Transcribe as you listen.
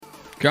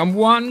Come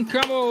one,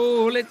 come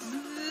all. It's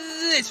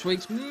this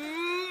week's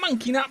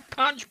Monkey Nut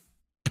Punch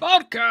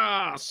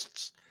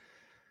podcast.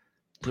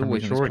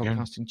 Premature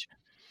again.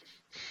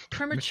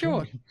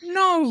 Premature?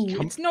 No,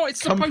 it's not.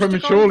 It's come supposed to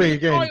go prematurely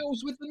with the again.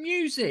 titles with the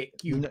music.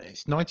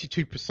 It's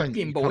 92%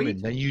 you boy. come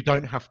in, then you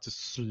don't have to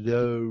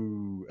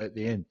slow at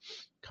the end.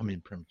 Come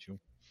in premature.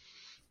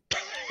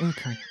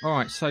 Okay, all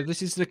right. So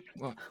this is the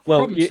well.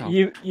 problem solved.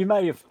 You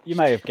may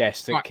have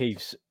guessed that Right.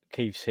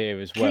 Keith's here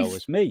as well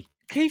as me.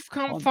 Keith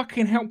can't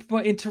fucking help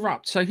but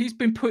interrupt, so he's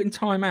been putting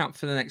time out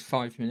for the next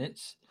 5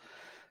 minutes.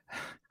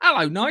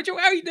 Hello, Nigel.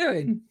 How are you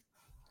doing?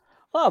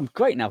 Oh, I'm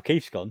great now.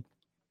 Keith's gone.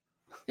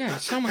 Yeah,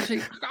 so much.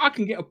 I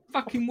can get a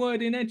fucking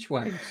word in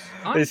edgeways.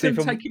 I'm Is he going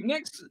to from- take it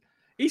next.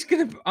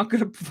 I'm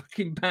gonna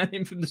fucking ban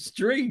him from the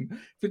stream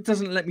if it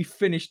doesn't let me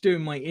finish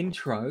doing my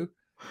intro.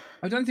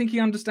 I don't think he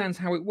understands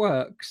how it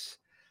works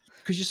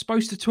because you're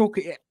supposed to talk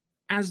it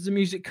as the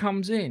music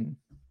comes in,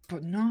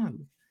 but no.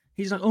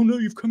 He's like, "Oh no,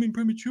 you've come in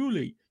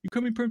prematurely. You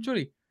come in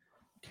prematurely."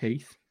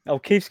 Keith. Oh,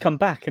 Keith's come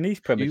back and he's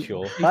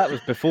premature. That was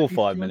before Keith,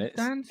 5 do you minutes.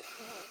 understand?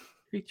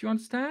 Keith, do you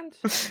understand?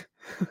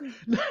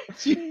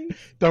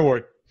 Don't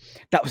worry.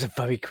 That was a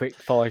very quick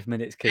 5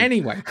 minutes, Keith.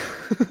 Anyway,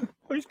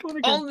 He's gone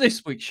again. on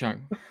this week's show,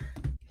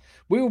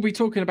 we will be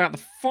talking about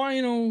the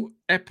final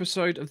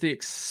episode of The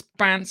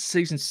Expanse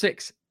Season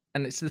 6.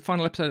 And it's the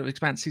final episode of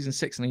Expanse Season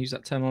 6, and I use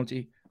that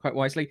terminology quite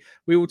wisely.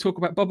 We will talk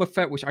about Boba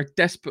Fett, which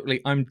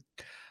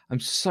I'm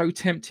so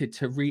tempted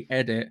to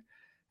re-edit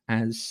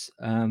as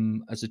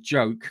a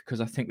joke, because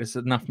I think there's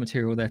enough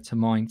material there to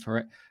mine for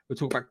it. We'll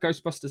talk about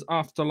Ghostbusters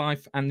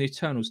Afterlife and the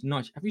Eternals.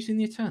 Nice. Have you seen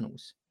the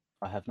Eternals?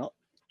 I have not.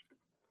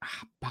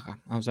 Ah, bugger.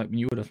 I was hoping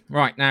you would have.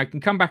 Right, now you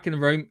can come back in the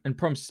room and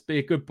promise to be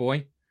a good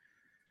boy.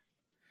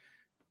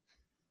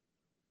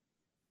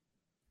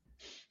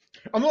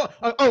 I'm not.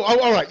 Oh,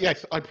 all right.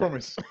 Yes, I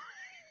promise.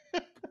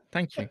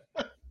 Thank you.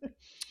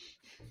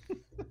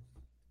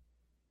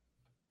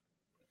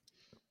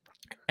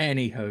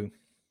 Anywho,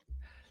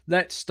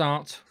 let's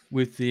start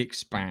with The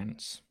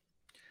Expanse.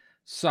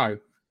 So,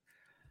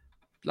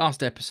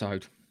 last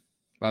episode.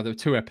 Well, there were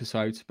 2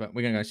 episodes, but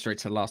we're going to go straight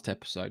to the last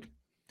episode.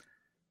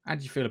 How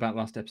did you feel about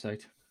last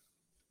episode?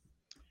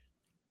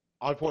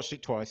 I've watched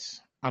it twice,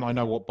 and I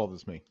know what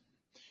bothers me.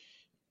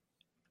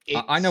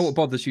 I know what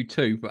bothers you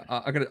too, but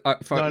I'm gonna.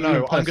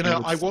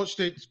 I watched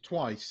it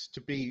twice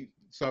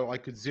so I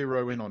could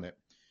zero in on it.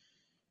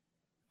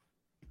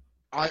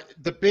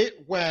 The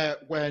bit where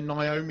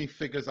Naomi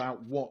figures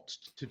out what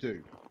to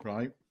do,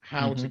 right?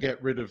 How to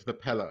get rid of the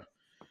Pella.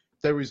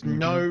 There is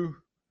no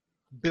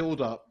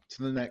build up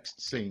to the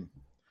next scene,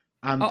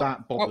 and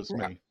that bothers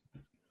me.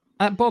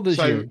 That bothers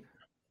you?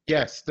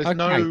 Yes,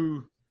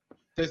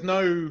 there's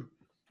no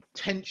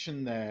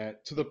tension there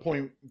to the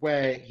point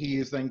where he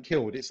is then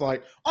killed. It's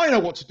like, I know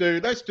what to do.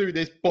 Let's do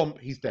this. Bump,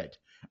 he's dead.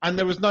 And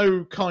there was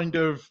no kind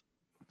of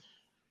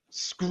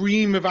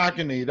scream of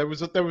agony. There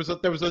was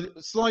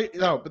a slight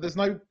but there's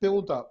no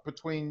build up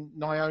between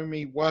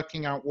Naomi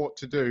working out what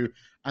to do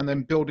and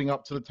then building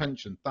up to the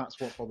tension. That's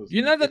what bothers me.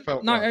 You know that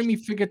Naomi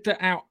rushed. figured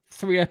that out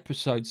 3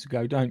 episods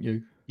ago, don't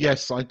you?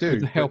 Yes, I do.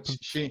 With the help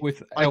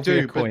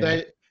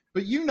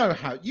But you know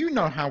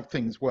how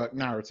things work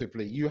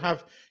narratively. You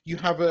have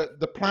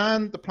the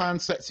plan. The plan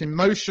sets in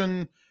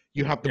motion.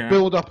 You have the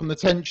build up and the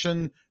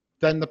tension.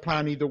 Then the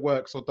plan either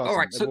works or doesn't. All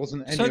right, there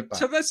wasn't any of that.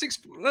 So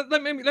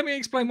let me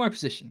explain my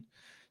position.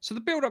 So the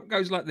build up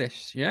goes like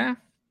this. Yeah,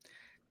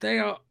 they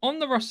are on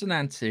the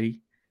Rocinante,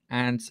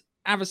 and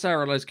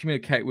Avasarala has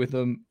communicated with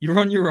them. You're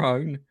on your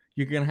own.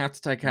 You're going to have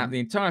to take out the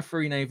entire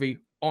Free Navy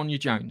on your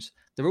Jones.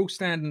 They're all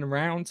standing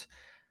around.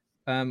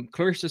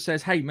 Clarissa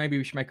says, hey, maybe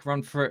we should make a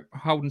run for it.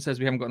 Holden says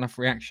we haven't got enough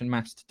reaction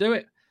mass to do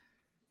it.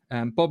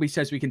 Bobby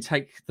says we can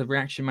take the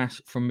reaction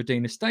mass from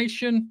Medina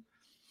Station.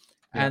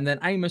 Yeah. And then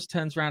Amos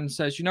turns around and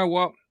says, you know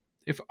what?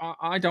 If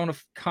I don't want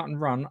to cut and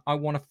run, I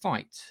want to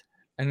fight.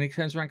 And he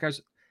turns around and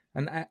goes,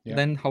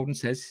 then Holden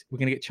says, we're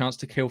going to get a chance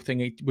to kill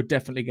Thingy. We're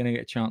definitely going to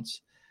get a chance.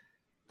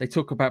 They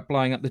talk about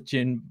blowing up the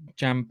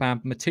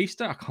Jambab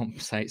Matista. I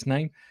can't say its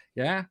name.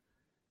 Yeah.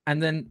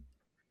 And then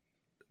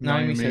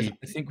Naomi says,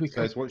 I think we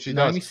says what she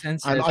Naomi does.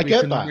 Says and I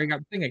get that. Bring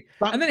up Thingy.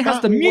 And then it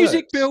has the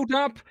music build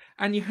up,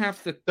 and you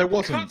have the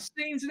cut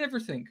scenes and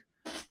everything.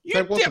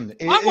 There wasn't.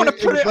 It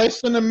was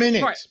less than a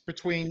minute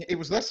between. It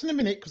was less than a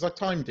minute because I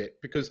timed it,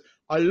 because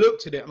I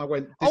looked at it and I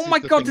went, oh my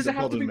God, does it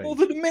have to be more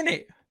than a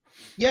minute?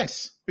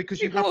 Yes,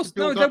 because you have to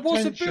build there up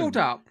was tension. a build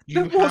up.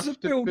 There was a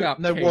build up.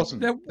 There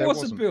wasn't. There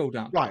was a build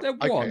up. Right. There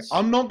was. Okay.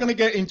 I'm not going to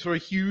get into a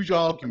huge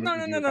argument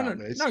with you about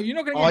this. No, you're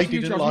not going to get into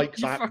a huge argument. Like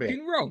You're that fucking bit.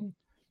 wrong.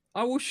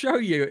 I will show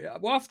you.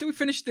 Well, after we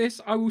finish this,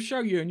 I will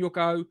show you, and you'll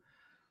go,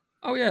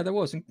 oh yeah, there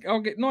was. And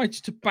I'll get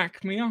Nigel to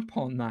back me up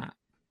on that.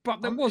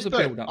 But there was a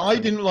build up. I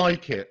didn't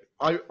like it.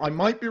 I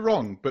might be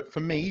wrong, but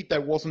for me,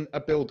 there wasn't a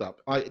build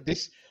up.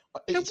 It's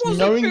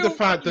knowing the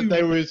fact that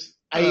there was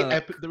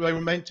that they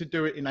were meant to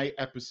do it in 8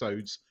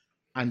 episodes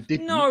and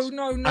didn't.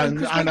 No.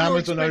 And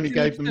Amazon only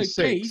gave them 6.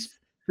 Keith,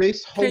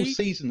 this whole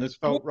season has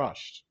felt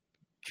rushed.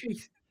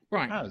 Keith,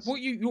 right.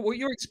 What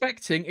you're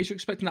expecting is you're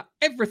expecting that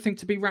everything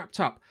to be wrapped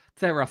up.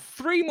 There are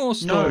 3 more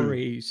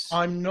stories. No,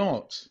 I'm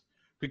not.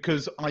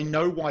 Because I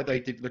know why they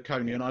did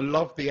Laconia, and I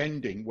love the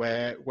ending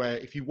where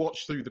if you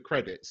watch through the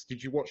credits,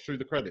 did you watch through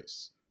the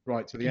credits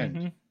right to the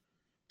end?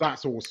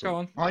 That's awesome. Go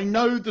on. I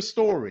know the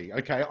story,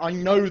 okay? I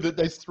know that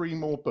there's 3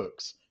 more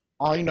books.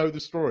 I know the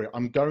story.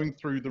 I'm going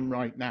through them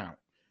right now,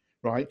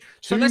 right?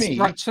 So to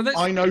me,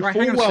 I know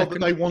full well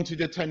that they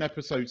wanted a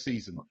 10-episode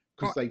season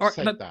because they've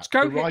said that.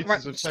 The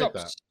writers have said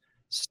that.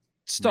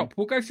 Stop.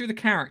 We'll go through the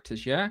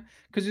characters, yeah?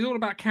 Because it's all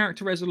about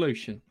character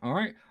resolution, all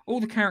right? All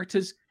the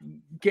characters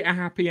get a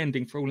happy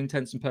ending for all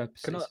intents and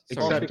purposes.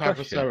 Except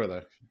Avasera,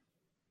 though.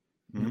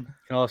 Can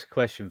I ask a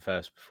question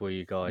first before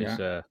you guys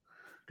Go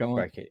on.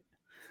 break it?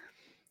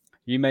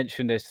 You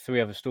mentioned there's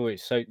 3 other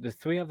stories. So the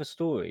 3 other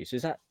stories,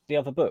 is that the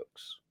other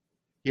books?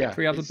 Yeah.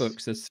 3 other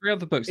books. There's 3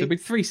 other books. There'll be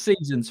 3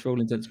 seasons for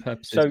all intents and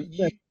purposes. So in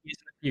the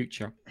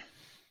future.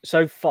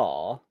 So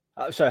far,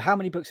 so how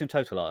many books in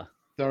total are there?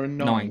 There are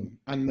 9.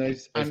 And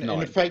there's 9.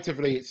 And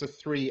effectively it's a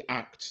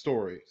 3-act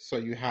story. So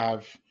you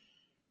have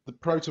the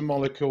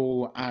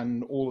proto-molecule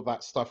and all of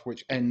that stuff,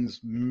 which ends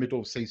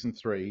middle of season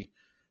 3.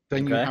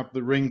 Then you have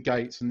the ring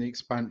gates and the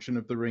expansion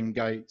of the ring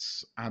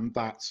gates and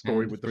that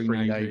story with the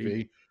Free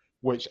Navy,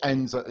 which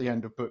ends at the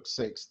end of book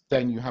 6.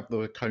 Then you have the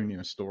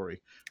Laconia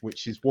story,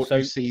 which is what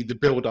you see the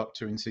build up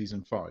to in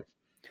season 5.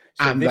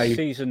 So and this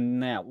season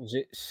now, was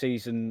it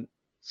season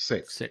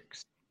 6?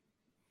 6.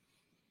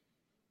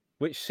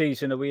 Which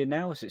season are we in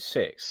now? Is it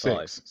 6?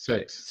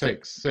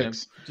 6.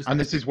 And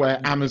this is where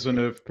Amazon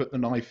have put the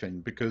knife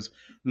in, because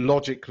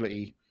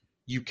logically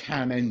you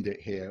can end it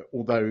here,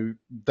 although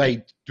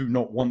they do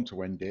not want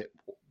to end it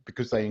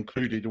because they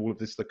included all of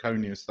this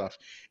Laconia stuff.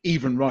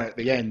 Even right at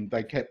the end,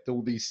 they kept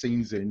all these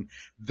scenes in.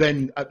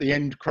 Then at the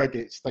end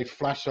credits, they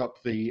flash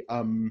up the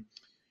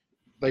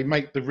they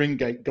make the ring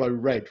gate glow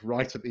red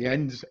right at the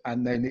end,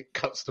 and then it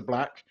cuts to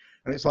black.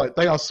 And it's like,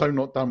 they are so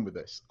not done with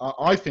this.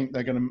 I think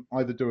they're going to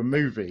either do a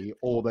movie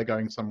or they're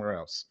going somewhere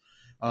else.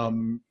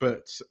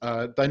 But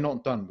they're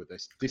not done with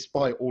this,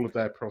 despite all of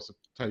their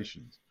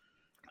presentations.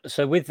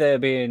 So with there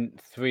being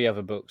 3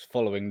 other books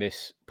following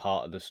this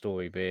part of the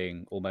story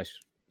being almost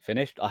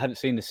finished, I hadn't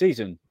seen the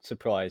season,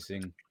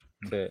 surprising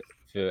for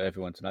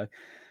everyone to know.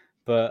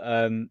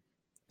 But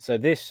so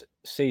this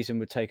season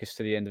would take us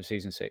to the end of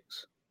season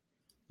 6.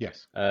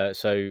 Yes.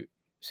 So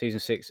season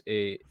 6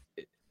 is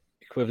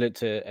equivalent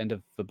to end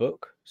of the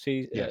book,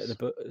 the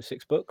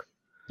 6th book.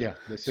 Yeah.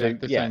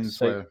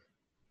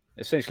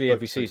 Essentially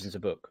every season's a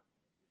book.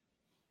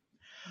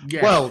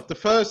 Yes. Well, the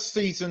first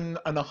season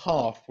and a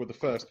half were the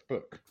first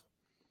book,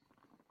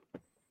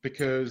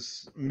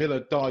 because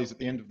Miller dies at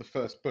the end of the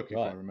first book, if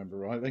I remember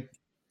rightly.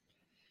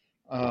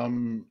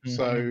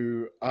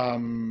 So,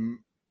 and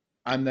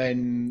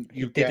then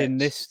he did in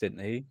this, didn't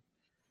he?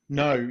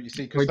 No, you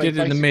see, because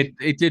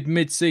he did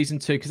mid-season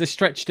 2, because they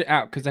stretched it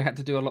out because they had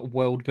to do a lot of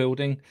world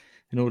building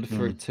in order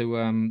for it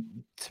to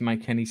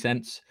make any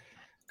sense.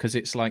 Because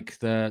it's like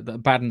the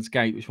Baden's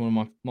Gate, which is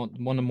one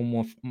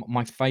of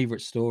my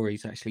favorite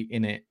stories actually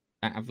in it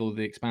out of all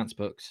the Expanse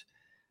books.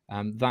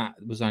 That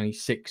was only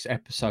 6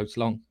 episodes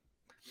long.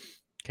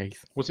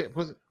 Keith, was it?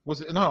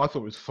 No, I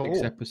thought it was 4.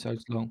 6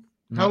 episodes long.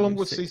 How long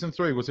was season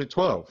 3? Was it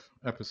 12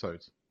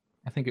 episodes?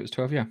 I think it was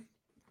 12. Yeah.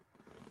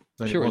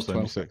 Then sure, it was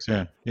only 6.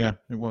 Yeah,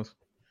 it was.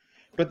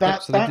 But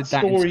that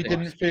story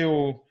didn't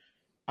feel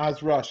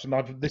as rushed, and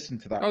I've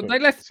listened to that. Oh, book.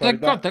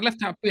 They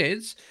left out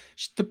bits.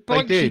 The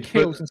bloke she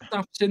kills and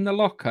stuffs in the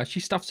locker. She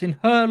stuffs in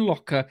her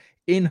locker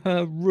in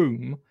her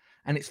room,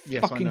 and it's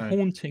fucking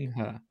haunting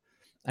her.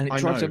 And it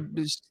drives her.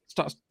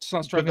 Starts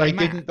driving. But they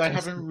didn't. They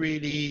haven't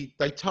really.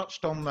 They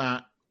touched on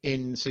that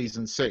in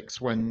season 6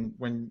 when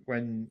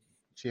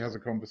she has a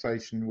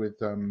conversation with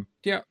Holden.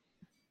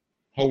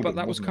 But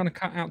that was kind of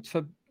cut out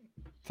for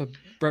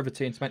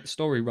brevity and to make the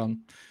story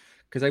run,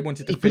 because they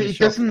wanted to finish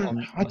off.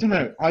 I don't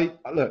know.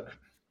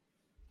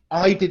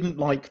 I didn't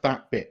like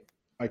that bit.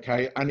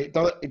 Okay, and it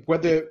does.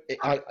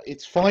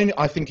 It's fine.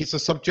 I think it's a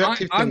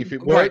subjective thing. If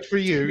it worked for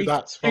you, Keith,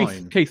 that's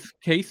fine. Keith.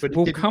 But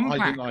we'll come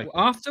back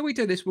after we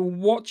do this. We'll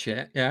watch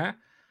it. Yeah,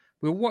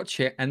 we'll watch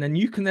it, and then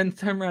you can then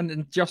turn around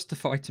and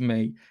justify to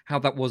me how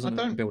that wasn't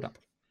a build up.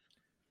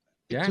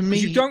 Yeah, to me,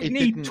 you don't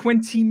need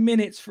 20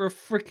 minutes for a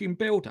freaking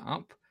build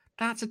up.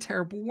 That's a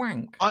terrible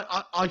wank.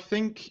 I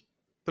think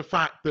the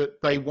fact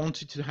that they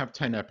wanted to have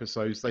 10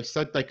 episodes, they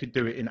said they could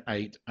do it in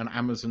 8, and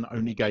Amazon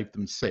only gave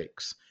them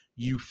 6.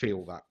 You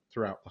feel that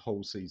throughout the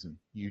whole season.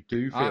 You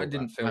do feel that. I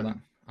didn't feel that.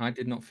 I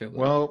did not feel that.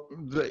 Well,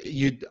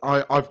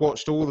 I've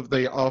watched all of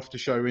the after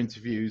show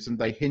interviews, and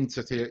they hint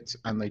at it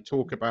and they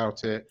talk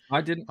about it.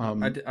 I didn't.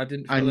 I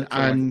didn't feel it.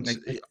 And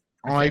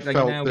I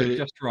felt that it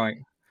just right.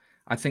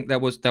 I think there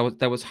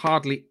was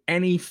hardly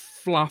any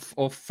fluff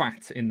or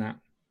fat in that.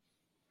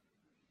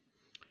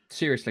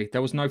 Seriously,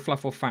 there was no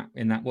fluff or fat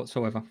in that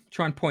whatsoever.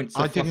 Try and point.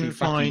 I did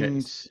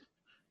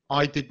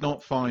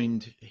not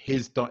find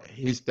his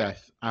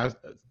death as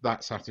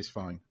that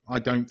satisfying. I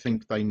don't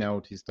think they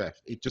nailed his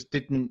death. It just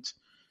didn't.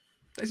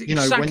 Is it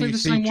exactly the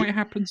same way it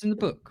happens in the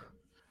book?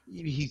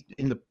 he's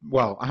in the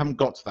well. I haven't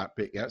got to that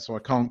bit yet, so I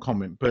can't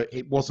comment. But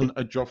it wasn't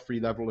a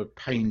Joffrey level of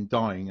pain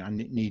dying, and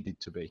it needed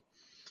to be.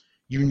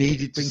 You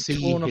needed to see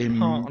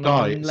him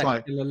die. It's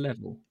like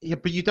level. Yeah,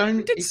 but you don't.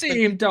 You did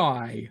see him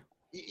die.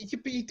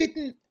 But you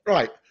didn't.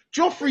 Right,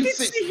 Joffrey.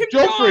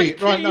 Joffrey.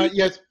 Right now,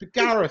 yes, but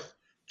Gareth.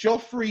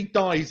 Joffrey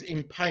dies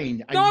in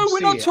pain. And no, you we're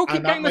see not it,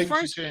 talking Game of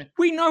Thrones.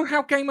 We know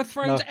how Game of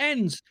Thrones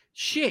ends.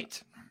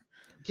 Shit.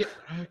 Yeah,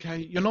 okay,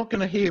 you're not going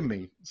to hear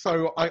me,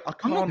 so I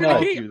can't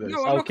argue this.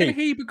 No, I'm not going to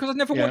hear you because I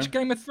never watched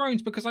Game of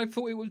Thrones because I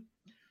thought it was.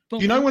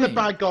 You know when a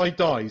bad guy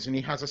dies and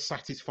he has a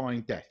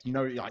satisfying death, you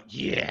know, you're like,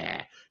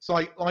 yeah. It's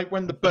like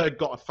when the bird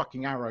got a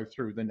fucking arrow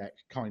through the neck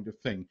kind of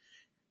thing.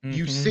 Mm-hmm.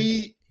 You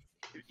see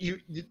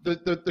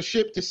the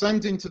ship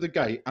descends into the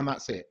gate and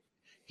that's it.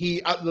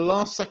 He at the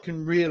last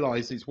second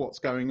realizes what's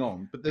going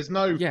on, but there's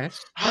no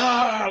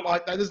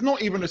like there's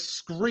not even a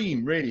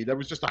scream really. There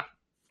was just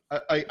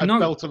a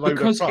belt of load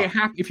because of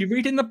if you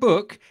read in the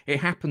book, it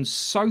happens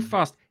so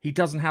fast he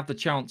doesn't have the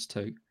chance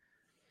to.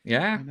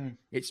 Yeah, I know.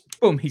 It's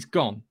boom, he's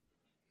gone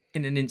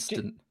in an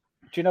instant.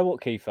 Do you know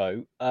what,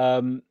 Keitho?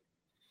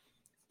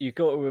 You've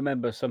got to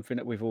remember something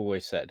that we've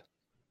always said.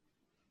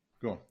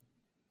 Go on.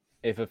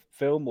 If a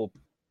film or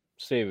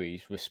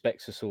series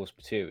respects the source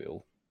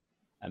material,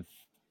 and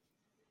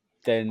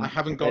then I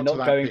haven't got they're to not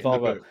that going bit in the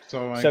book,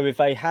 so if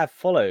they have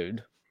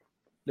followed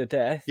the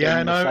death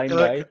in the same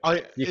way,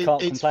 you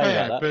can't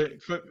complain about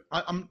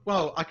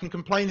that. I can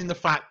complain in the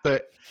fact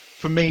that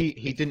for me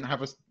he didn't have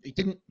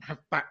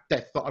that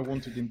death that I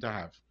wanted him to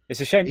have. It's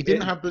a shame he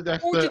didn't have the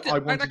death that I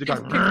wanted to go.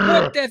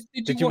 What death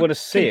did you want to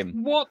see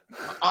him? What?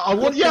 I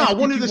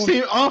wanted to see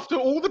him after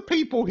all the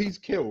people he's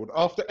killed,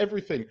 after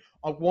everything.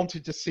 I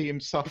wanted to see him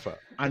suffer,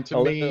 and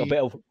to me, a bit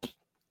of.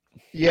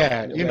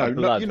 Yeah, you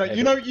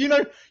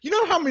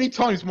know how many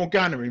times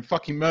Morgana in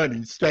fucking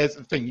Merlin stares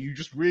at the thing. You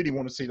just really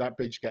want to see that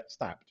bitch get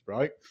stabbed,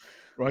 right?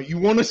 Right. You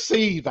want to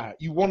see that.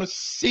 You want to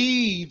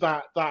see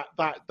that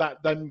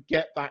then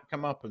get that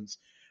comeuppance,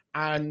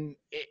 and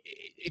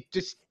it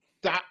just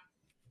that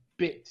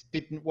bit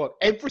didn't work.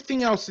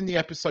 Everything else in the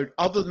episode,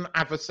 other than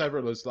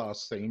Avasarala's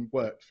last scene,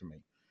 worked for me.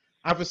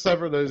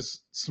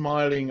 Avasarala's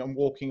smiling and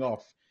walking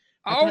off.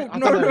 No,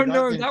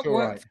 that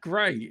worked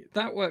great.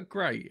 That worked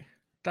great.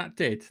 That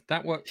did.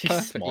 That worked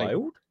perfectly.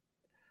 Smiled?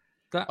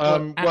 That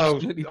worked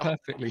absolutely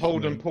perfectly.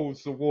 Holden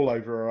pulls the wool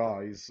over her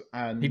eyes,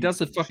 and he does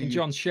the fucking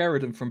John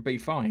Sheridan from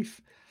B5.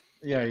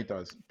 Yeah, he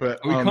does. But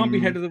we can't be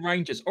head of the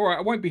Rangers. All right,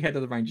 I won't be head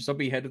of the Rangers. I'll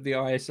be head of the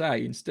ISA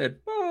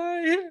instead.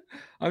 Bye.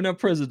 I'm now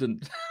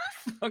president.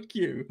 Fuck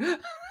you.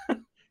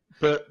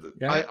 But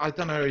I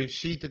don't know.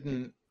 She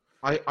didn't.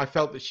 I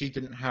felt that she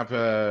didn't have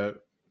a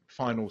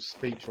final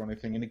speech or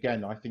anything. And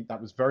again, I think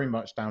that was very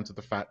much down to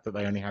the fact that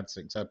they only had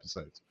 6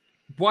 episodes.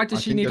 Why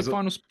does she need a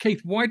final speech?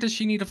 Keith, why does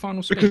she need a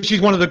final speech? Because she's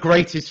one of the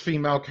greatest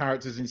female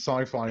characters in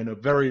sci-fi in a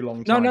very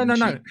long time.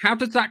 No. How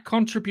does that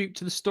contribute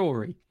to the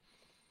story?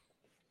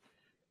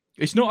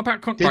 It's not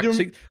about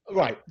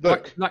right.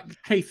 Look, like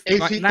Keith.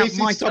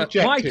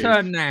 My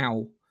turn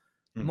now.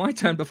 My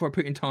turn before I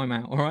put in time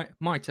out. All right,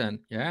 my turn.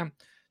 Yeah.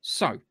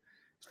 So,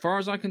 as far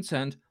as I'm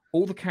concerned,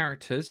 all the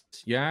characters,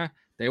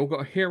 they all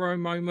got a hero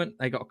moment.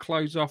 They got a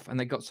close off, and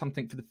they got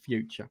something for the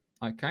future.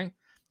 Okay,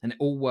 and it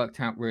all worked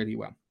out really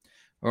well.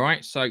 All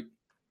right, so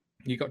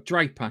you got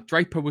Draper.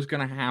 Draper was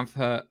going to have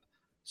her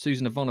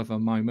Susan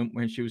Ivanova moment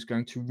when she was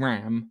going to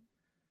ram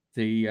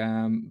the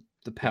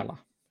Pella.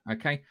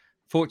 Okay,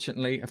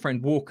 fortunately, a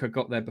friend Walker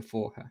got there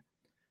before her.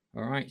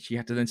 All right, she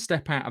had to then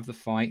step out of the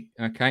fight.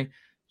 Okay,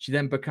 she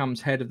then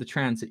becomes head of the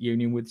transit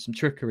union with some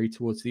trickery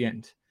towards the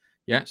end.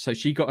 Yeah, so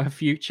she got her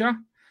future,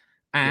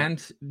 and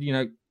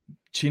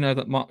she knew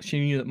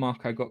that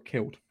Marco got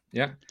killed.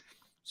 Yeah,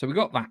 so we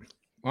got that.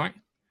 Right,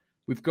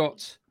 we've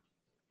got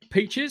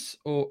Peaches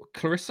or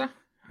Clarissa,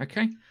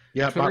 okay?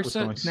 Yeah,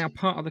 Clarissa is now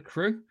part of the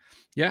crew.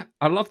 Yeah,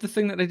 I love the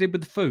thing that they did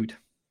with the food,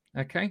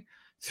 okay?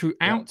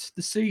 Throughout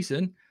the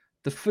season,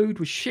 the food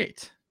was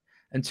shit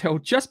until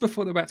just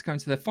before they're about to go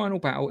into their final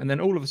battle, and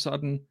then all of a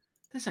sudden,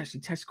 this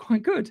actually tastes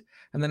quite good.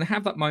 And then they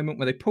have that moment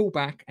where they pull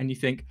back, and you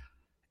think,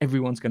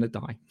 everyone's going to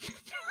die.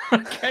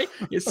 Okay?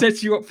 It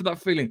sets you up for that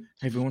feeling,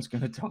 everyone's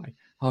going to die.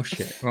 Oh,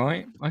 shit,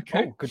 right?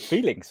 Okay. Oh, good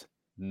feelings.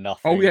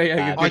 Nothing. Oh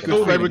yeah. I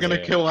thought they were going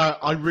to kill out.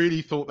 I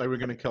really thought they were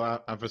going to kill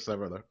out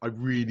Avasarala. I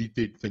really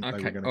did think they were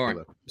going to kill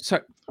her. So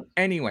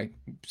anyway,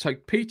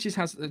 Peaches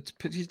does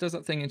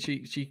that thing, and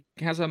she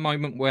has a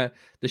moment where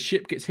the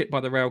ship gets hit by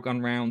the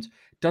railgun round,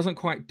 doesn't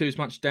quite do as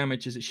much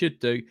damage as it should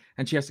do,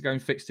 and she has to go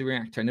and fix the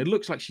reactor, and it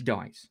looks like she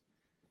dies.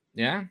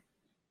 Yeah.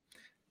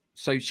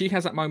 So she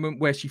has that moment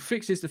where she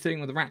fixes the thing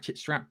with the ratchet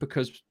strap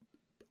because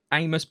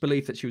Amos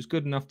believed that she was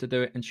good enough to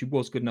do it, and she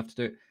was good enough to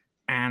do it,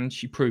 and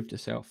she proved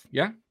herself.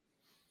 Yeah.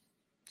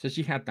 So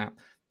she had that.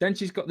 Then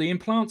she's got the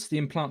implants. The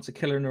implants are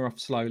killing her off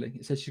slowly.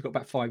 It says she's got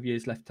about 5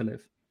 years left to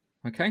live.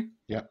 Okay?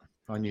 Yeah,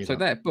 I knew that. So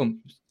there,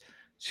 boom.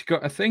 She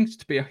got a thing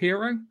to be a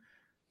hero,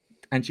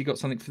 and she got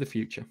something for the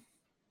future.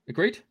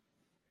 Agreed?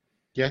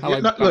 Yeah.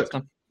 Look,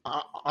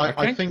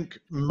 I think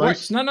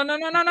most... No.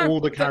 All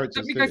the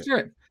characters Let me go through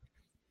it.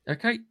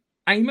 Okay?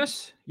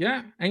 Amos,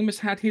 Amos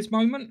had his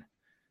moment.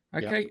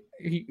 Okay,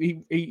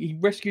 he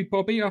rescued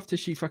Bobby after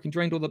she fucking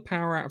drained all the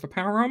power out of her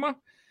power armor.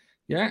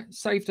 Yeah,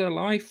 saved her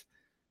life,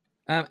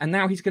 and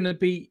now he's gonna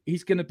be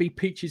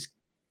Peach's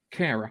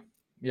carer.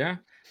 Yeah, and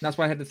that's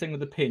why I had the thing with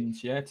the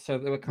pins. Yeah, so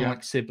they were kind of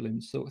like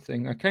siblings, sort of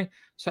thing. Okay,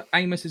 so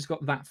Amos has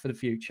got that for the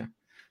future.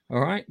 All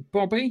right,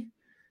 Bobby.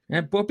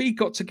 Yeah, Bobby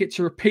got to get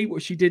to repeat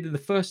what she did in the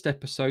first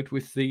episode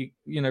with the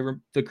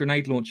the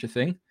grenade launcher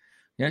thing.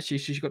 Yeah,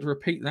 she got to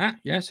repeat that.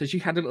 Yeah, so she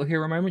had a little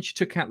hero moment. She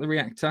took out the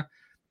reactor,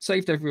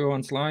 saved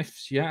everyone's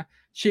lives. Yeah,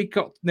 she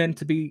got then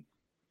to be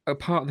a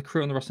part of the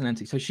crew on the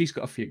Rocinante, so she's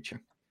got a future.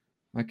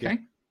 Okay.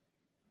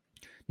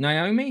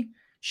 Naomi,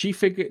 she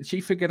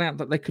figured out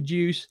that they could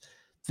use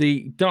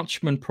the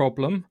Dutchman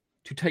problem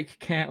to take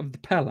care of the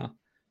Pella.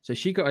 So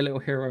she got a little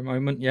hero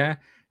moment, yeah,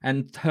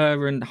 and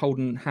her and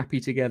Holden happy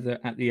together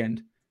at the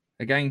end.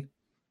 Again,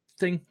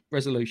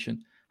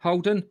 resolution.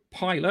 Holden,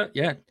 pilot,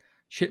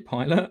 ship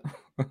pilot,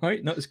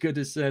 right? Not as good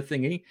as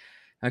Thingy.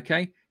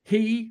 Okay.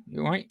 He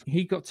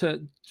got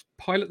to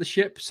pilot the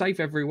ship, save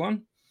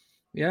everyone.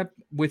 Yeah,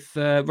 with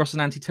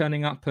Rocinante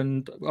turning up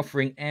and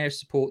offering air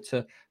support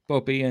to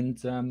Bobby and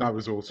that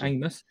was awesome.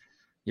 Amos.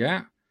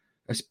 Yeah.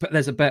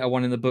 There's a better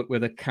one in the book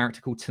with a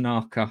character called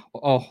Tanaka.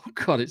 Oh,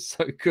 God, it's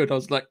so good. I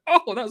was like,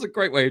 oh, that was a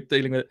great way of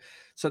dealing with it.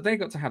 So they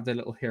got to have their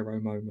little hero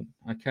moment.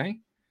 Okay.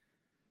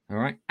 All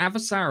right.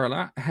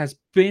 Avasarala has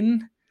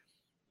been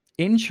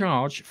in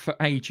charge for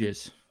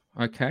ages.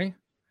 Okay.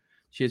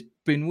 She has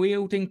been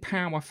wielding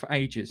power for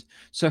ages.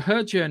 So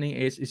her journey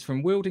is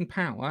from wielding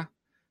power,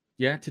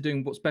 to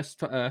doing what's best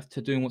for Earth,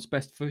 to doing what's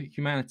best for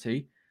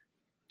humanity,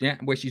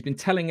 where she's been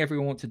telling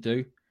everyone what to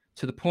do,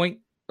 to the point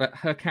that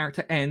her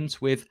character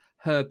ends with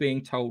her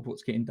being told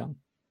what's getting done.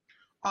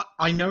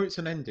 I know it's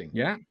an ending.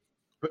 Yeah.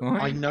 But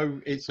I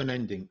know it's an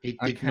ending. It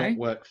did not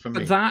work for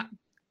me.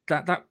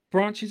 But that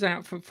branches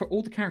out for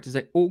all the characters.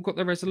 They all got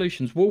their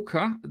resolutions.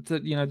 Walker,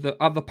 the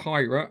other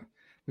pirate,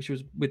 which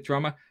was with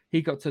Drummer,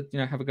 he got to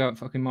have a go at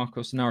fucking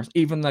Marcos Sonaris,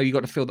 even though you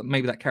got to feel that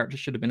maybe that character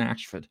should have been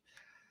Ashford.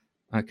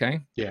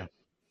 Okay. Yeah.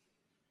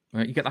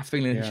 Right, you get that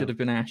feeling he should have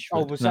been Ashford.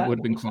 Oh, was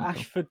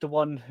Ashford the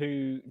one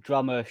who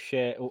Drummer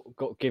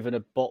got given a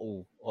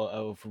bottle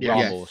of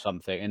rum or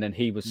something, and then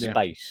he was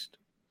spaced?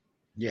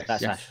 Yes,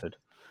 that's Ashford.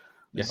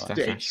 Yes, that's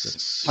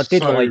Ashford. I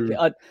did like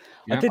it.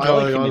 I did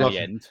like him in the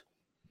end.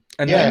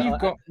 And then you've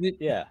got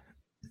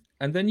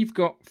and then you've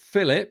got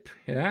Philip,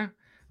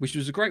 which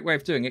was a great way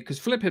of doing it because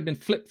Philip had been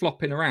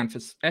flip-flopping around for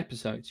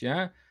episodes,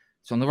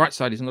 It's on the right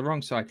side, he's on the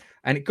wrong side.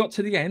 And it got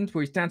to the end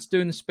where his dad's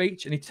doing the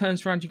speech and he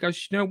turns around and he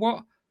goes, you know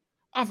what?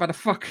 I've had a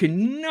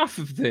fucking enough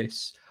of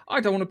this. I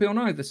don't want to be on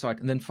either side.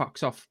 And then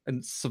fucks off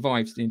and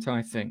survives the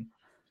entire thing.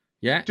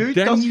 Yeah.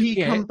 Does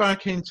he come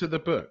back into the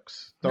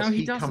books? No,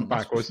 he doesn't. Come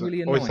back, or is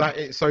that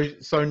it?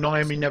 So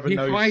Naomi never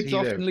knows he hides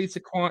off lives. And leads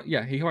a quiet.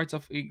 Yeah, he hides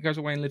off. He goes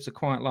away and lives a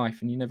quiet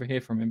life, and you never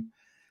hear from him.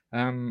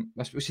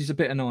 Which is a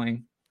bit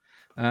annoying.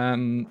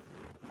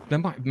 They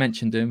might have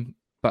mentioned him,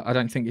 but I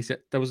don't think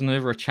there was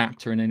never a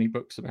chapter in any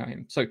books about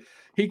him. So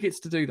he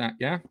gets to do that.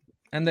 Yeah.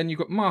 And then you've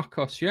got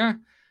Marcos. Yeah.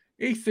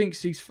 He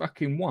thinks he's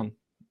fucking won.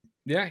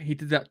 Yeah, he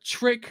did that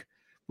trick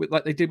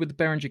like they did with the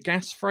Beringer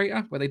gas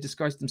freighter, where they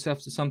disguised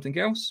themselves as something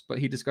else, but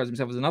he disguised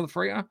himself as another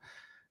freighter,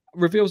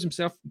 reveals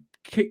himself,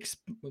 kicks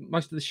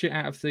most of the shit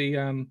out of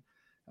the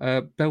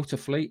Belter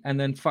fleet, and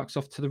then fucks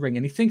off to the ring.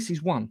 And he thinks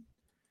he's won.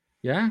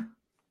 Yeah,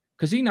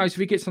 because he knows if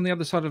he gets on the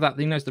other side of that,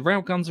 he knows the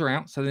rail guns are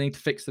out, so they need to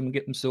fix them and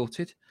get them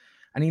sorted.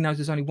 And he knows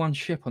there's only one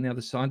ship on the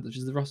other side, which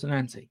is the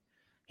Rocinante.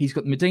 He's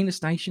got the Medina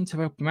Station to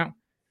help him out.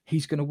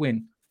 He's going to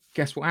win.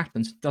 Guess what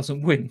happens?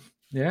 Doesn't win.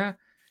 Yeah.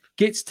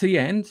 Gets to the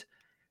end.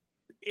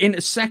 In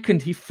a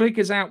second, he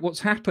figures out what's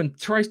happened,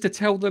 tries to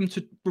tell them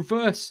to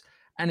reverse,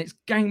 and it's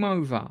game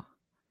over.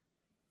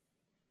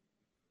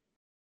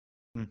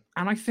 And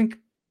I think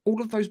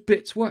all of those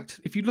bits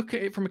worked. If you look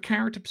at it from a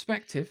character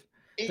perspective,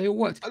 they all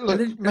worked. Look,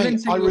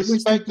 I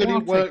respect that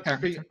it worked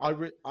for you.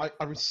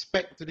 I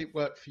respect that it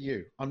worked for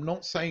you. I'm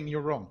not saying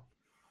you're wrong.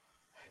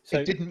 So,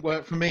 it didn't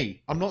work for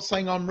me. I'm not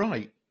saying I'm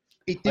right.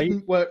 It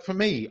didn't work for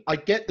me. I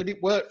get that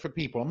it worked for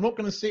people. I'm not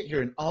going to sit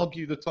here and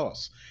argue the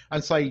toss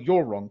and say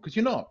you're wrong, because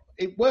you're not.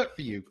 It worked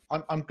for you.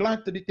 I'm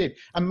glad that it did.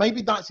 And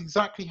maybe that's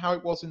exactly how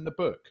it was in the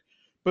book.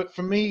 But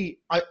for me,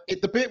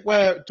 the bit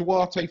where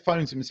Duarte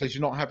phones him and says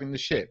you're not having the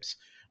ships,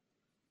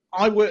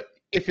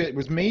 if it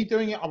was me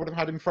doing it, I would have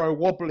had him throw a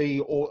wobbly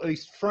or at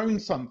least thrown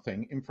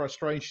something in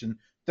frustration.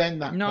 Then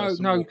that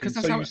because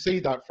so you see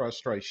that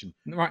frustration.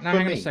 Right now,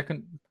 hang on a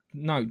second.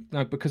 No,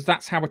 because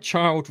that's how a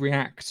child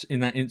reacts in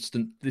that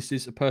instant. This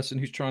is a person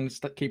who's trying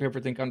to keep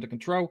everything under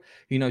control.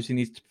 He knows he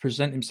needs to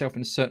present himself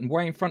in a certain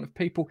way in front of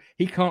people.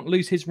 He can't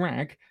lose his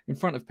rag in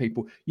front of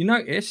people. You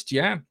noticed,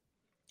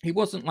 he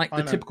wasn't like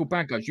the typical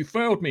bad guys. You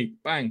failed me,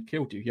 bang,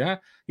 killed you,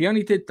 He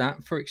only did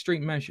that for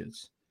extreme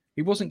measures.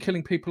 He wasn't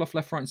killing people off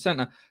left, right, and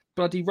center.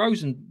 Bloody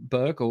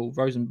Rosenberg or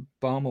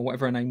Rosenbaum or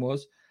whatever her name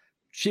was,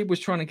 she was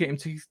trying to get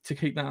him to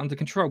keep that under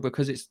control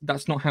because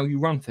that's not how you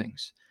run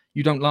things.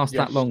 You don't last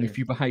that long if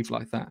you behave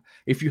like that.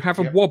 If you have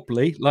a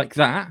wobbly like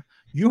that,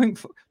 You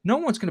ain't. No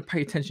one's going to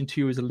pay attention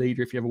to you as a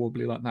leader if you have a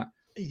wobbly like that.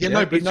 Yeah,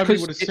 no, but nobody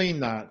would have seen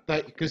that.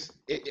 Because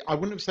I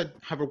wouldn't have said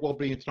have a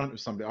wobbly in front of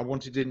somebody. I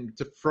wanted him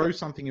to throw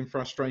something in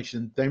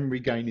frustration, then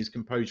regain his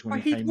composure when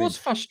he came in. He was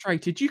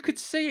frustrated. You could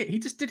see it. He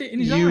just did it in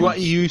his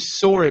eyes. You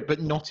saw it,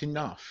 but not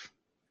enough.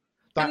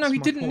 No, he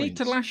didn't need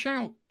to lash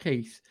out,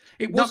 Keith.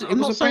 I'm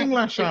not saying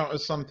lash out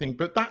as something,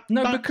 but that's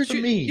because for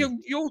me.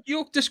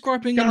 You're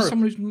describing him as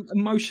someone who's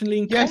emotionally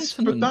incontinent.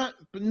 Yes,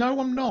 but no,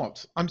 I'm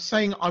not. I'm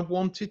saying I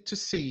wanted to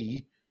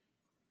see.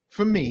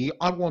 For me,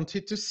 I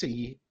wanted to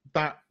see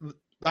that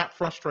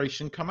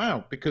frustration come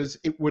out because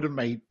it would have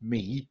made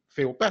me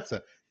feel better.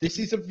 This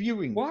is a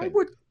viewing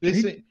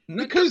thing.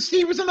 Because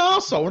he was an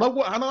arsehole,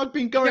 and I've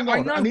been going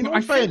on. And in all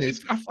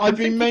fairness, I've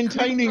been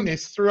maintaining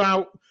this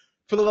throughout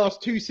for the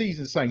last 2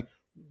 seasons, saying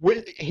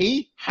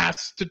he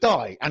has to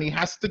die, and he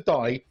has to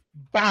die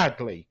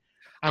badly.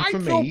 And I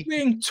thought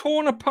being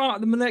torn apart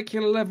at the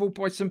molecular level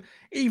by some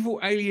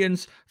evil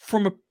aliens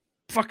from a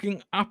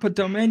fucking upper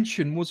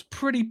dimension was a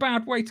pretty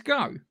bad way to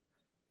go.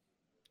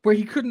 Where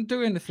he couldn't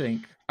do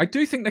anything. I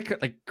do think they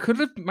could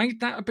have made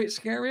that a bit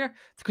scarier,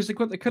 because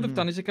what they could have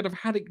done is they could have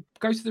had it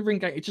go to the ring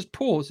gate. It just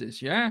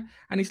pauses, yeah,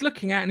 and he's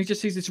looking at it and he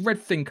just sees this red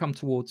thing come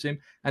towards him,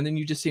 and then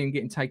you just see him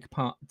getting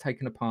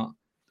taken apart.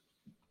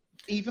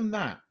 Even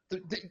that,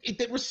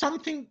 there was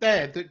something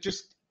there that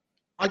just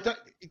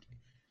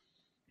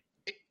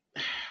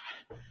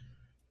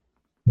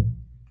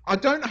I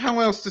don't know how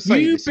else to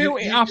say you this.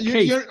 Built it up,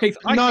 Keith.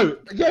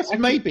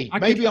 Maybe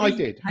I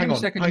did. Hang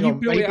on.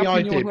 Maybe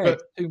I did,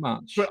 but too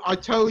much. But I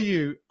tell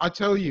you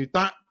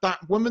that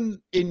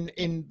woman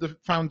in the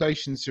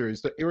Foundation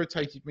series that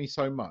irritated me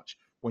so much,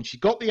 when she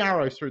got the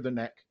arrow through the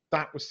neck,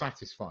 that was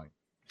satisfying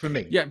for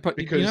me. Yeah, but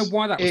because you know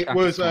why that was it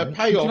was a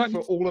payoff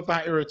for all of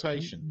that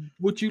irritation.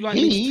 Would you like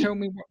me to tell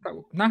me what that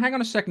was? Now, hang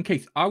on a second,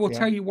 Keith. I will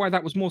tell you why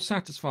that was more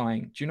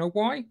satisfying. Do you know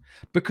why?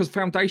 Because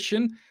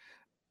Foundation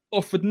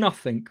offered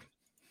nothing.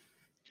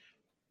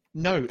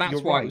 No,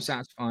 that's why it was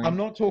satisfying. I'm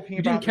not talking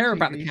about. You didn't care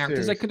about the characters;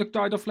 series. They could have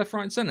died off left,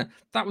 right, and center.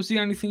 That was the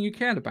only thing you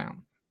cared about.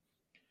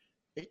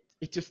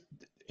 It just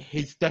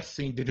his death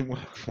scene didn't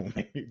work for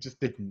me. It just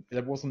didn't.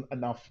 There wasn't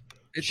enough.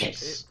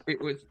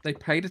 It was. They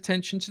paid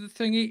attention to the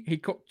thingy. He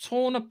got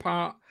torn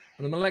apart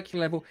on the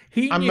molecular level.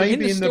 He and knew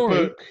maybe in the story.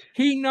 The book,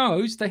 he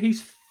knows that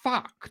he's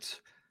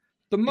fucked.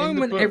 The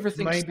moment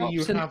everything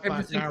stops and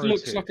everything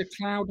looks like a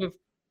cloud of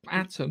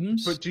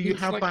atoms. But do you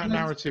have that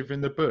narrative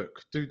in the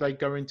book? Do they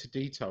go into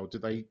detail? Do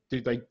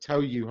they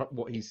tell you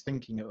what he's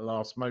thinking at the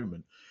last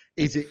moment?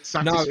 Is it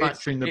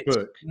satisfactory in the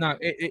book? No,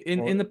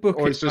 in the book,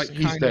 or it's just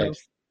he's dead.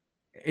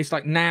 It's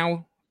like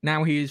now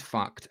he is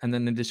fucked, and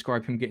then they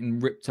describe him getting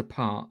ripped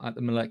apart at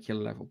the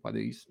molecular level by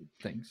these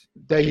things.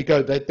 There you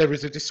go. There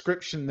is a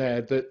description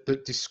there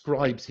that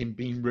describes him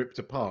being ripped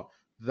apart.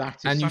 That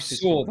is and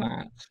satisfying. You saw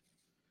that.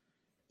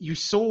 You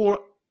saw.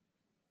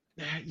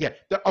 Yeah,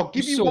 I'll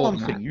give you one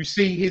thing. You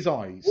see his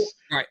eyes,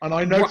 right. And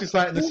I noticed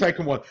that in the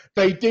second one.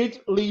 They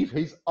did leave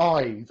his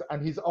eyes,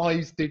 and his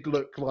eyes did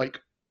look like,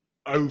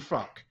 oh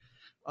fuck.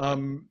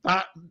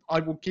 That I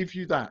will give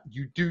you that.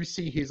 You do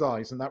see his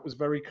eyes, and that was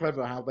very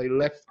clever how they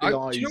left the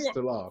eyes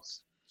to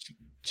last.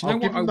 Do you know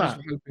what I was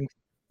hoping?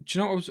 Do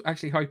you know what I was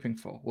actually hoping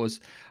for?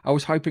 I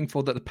was hoping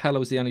for that the Pella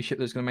was the only ship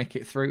that was going to make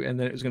it through, and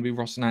then it was going to be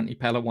Ross and Anti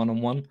Pella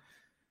 1-on-1.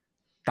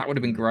 That would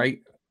have been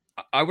great.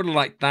 I would have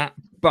liked that,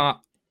 but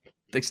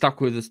they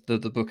stuck with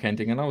the book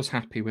ending, and I was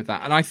happy with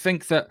that. And I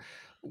think that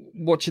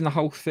watching the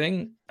whole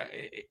thing,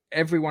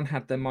 everyone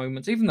had their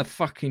moments. Even the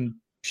fucking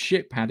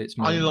ship had its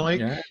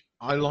moments.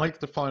 I like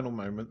the final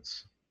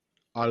moments.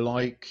 I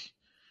liked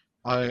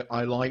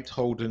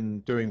Holden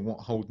doing what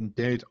Holden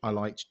did. I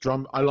liked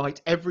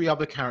every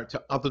other character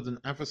other than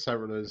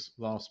Avasarala's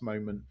last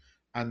moment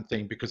and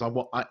thing, because I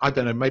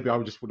don't know, maybe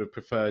I just would have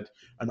preferred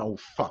an old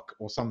fuck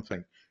or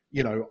something.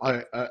 You know,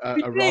 a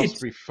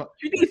raspberry.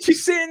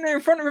 She's sitting there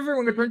in front of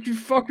everyone. Don't you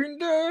fucking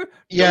do?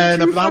 Yeah,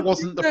 no, but that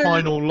wasn't the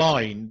final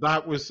line.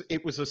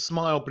 It was a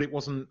smile, but it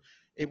wasn't.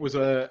 It was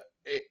that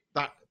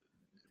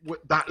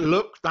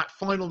look. That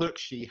final look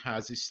she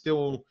has is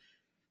still.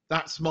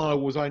 That smile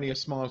was only a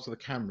smile to the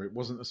camera. It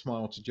wasn't a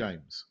smile to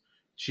James.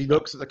 She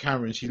looks at the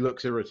camera and she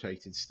looks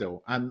irritated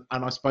still. And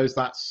I suppose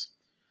that's.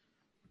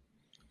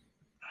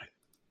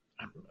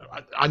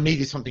 I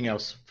needed something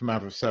else from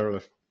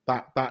Avasarala.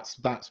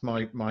 That's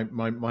my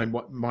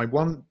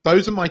one.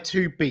 Those are my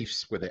two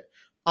beefs with it.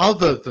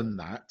 Other than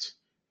that,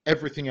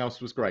 everything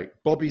else was great.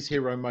 Bobby's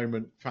hero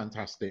moment,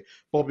 fantastic.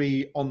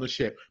 Bobby on the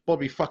ship.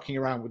 Bobby fucking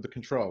around with the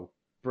control,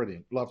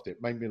 brilliant. Loved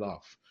it. Made me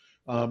laugh.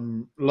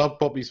 Loved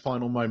Bobby's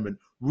final moment.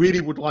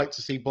 Really would like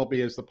to see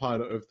Bobby as the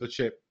pilot of the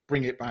ship.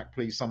 Bring it back,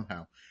 please,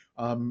 somehow.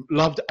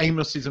 Loved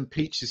Amos's and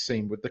Peach's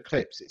scene with the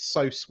clips. It's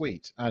so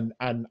sweet and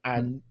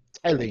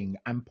telling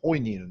and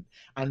poignant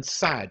and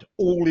sad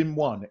all in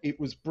one. It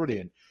was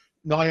brilliant.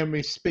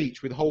 Naomi's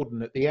speech with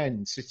Holden at the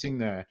end, sitting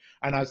there,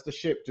 and as the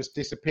ship just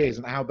disappears,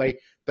 and how they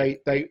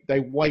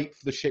wait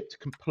for the ship to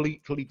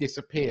completely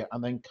disappear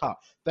and then cut.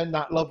 Then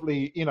that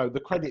lovely,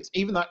 the credits,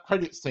 even that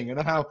credits thing,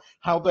 and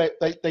how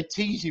they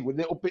tease you with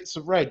little bits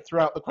of red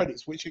throughout the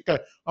credits, which you go,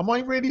 am I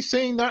really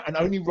seeing that? And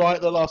only right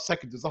at the last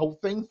second does the whole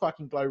thing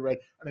fucking glow red,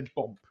 and then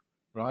bump,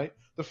 right?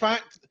 The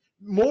fact,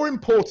 more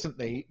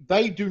importantly,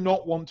 they do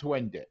not want to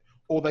end it,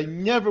 or they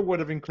never would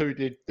have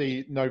included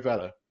the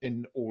novella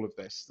in all of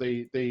this.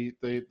 The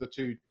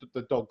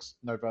dogs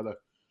novella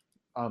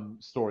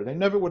story. They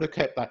never would have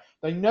kept that.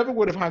 They never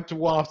would have had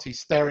Duarte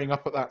staring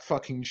up at that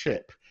fucking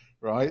ship,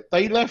 right?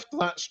 They left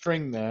that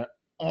string there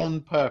on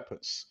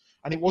purpose,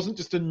 and it wasn't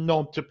just a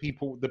nod to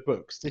people with the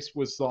books. This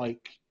was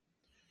like,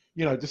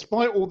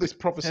 despite all this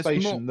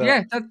protestation,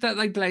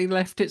 that they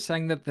left it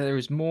saying that there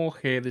is more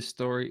here. This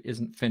story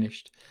isn't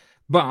finished,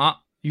 but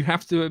you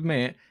have to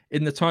admit,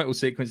 in the title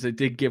sequence, they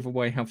did give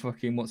away how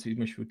fucking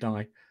What's-His-Mish would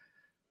die.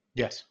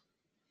 Yes.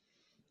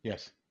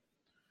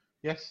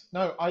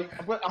 No,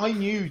 I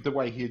knew the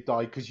way he had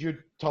died because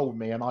you'd told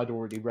me and I'd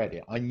already read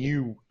it. I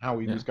knew how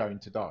he was going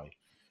to die.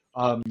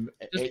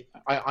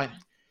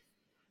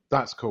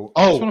 That's cool.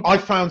 Oh, I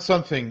found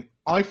something.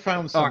 Hold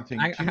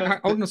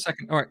on a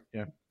second. All right.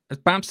 Yeah. As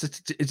Bamps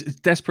is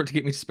desperate to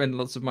get me to spend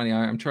lots of money,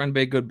 I'm trying to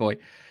be a good boy.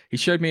 He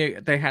showed me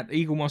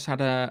Eagle Moss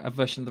had a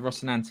version of the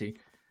Rocinante,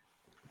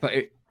 but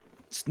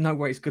it's no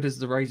way as good as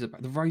the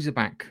Razorback. The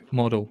Razorback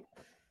model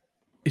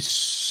is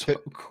so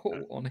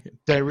cool on him.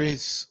 There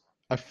is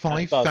a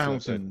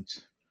 5,000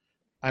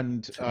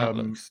 and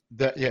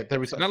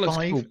there is a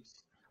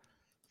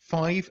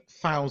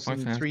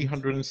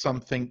 5,300 and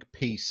something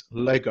piece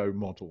Lego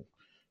model,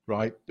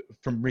 right,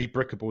 from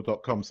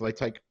rebrickable.com. So they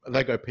take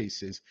Lego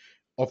pieces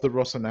of the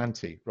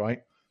Rocinante,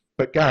 right?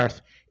 But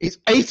Gareth, it's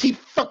 80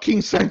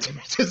 fucking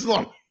centimeters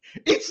long.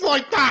 It's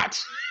like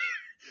that.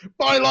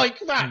 By like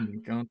that,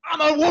 and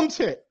I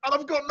want it, and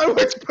I've got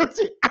nowhere to put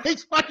it, and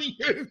it's fucking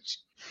huge.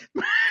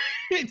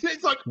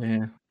 it's like,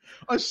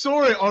 I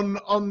saw it on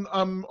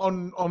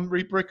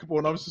Rebrickable,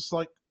 and I was just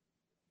like,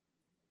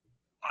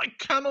 I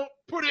cannot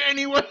put it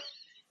anywhere.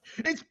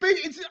 It's big.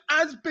 It's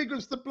as big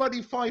as the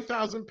bloody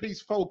 5,000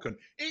 piece Falcon.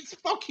 It's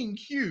fucking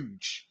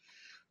huge.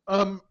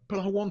 But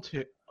I want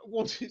it. I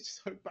want it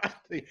so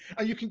badly,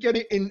 and you can get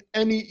it in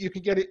any. You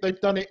can get it. They've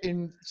done it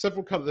in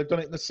several colors. They've done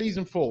it in the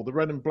season 4, the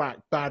red and black,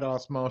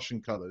 badass Martian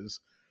colors.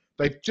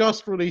 They've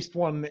just released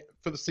one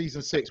for the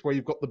season 6 where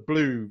you've got the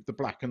blue, the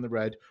black, and the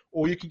red,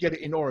 or you can get it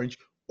in orange,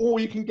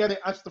 or you can get it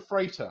as the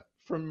freighter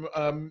from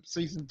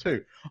season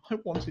 2. I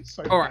want it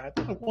so bad.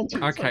 I want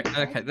it. Okay,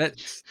 so bad.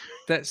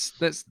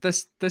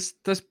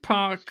 Let's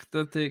park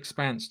the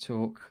Expanse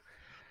talk.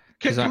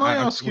 Can I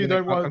ask you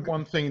though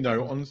one thing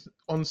though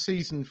on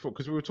season 4,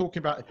 because we were talking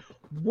about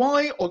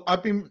why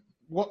I've been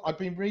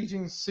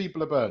reading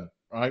Siebler Burn,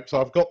 right? So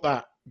I've got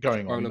that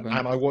going on,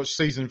 and I watched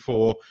season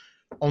 4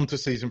 onto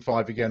season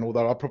 5 again.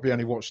 Although I probably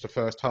only watched the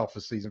first half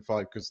of season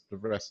 5 because the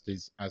rest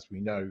is, as we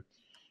know,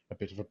 a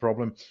bit of a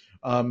problem.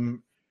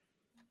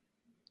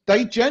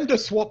 They gender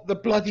swapped the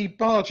bloody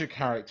Barger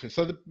character.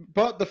 So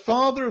the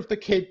father of the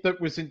kid that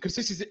was in, because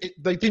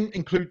they didn't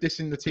include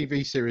this in the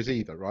TV series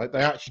either, right?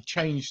 They actually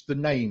changed the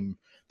name.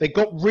 They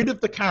got rid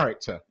of the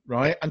character,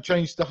 right, and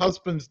changed the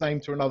husband's name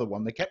to another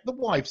one. They kept the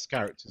wife's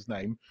character's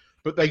name,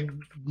 but they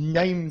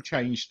name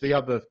changed the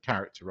other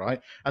character,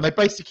 right? And they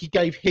basically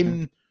gave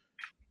him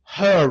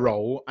her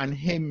role and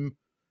him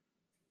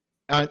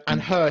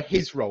and her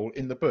his role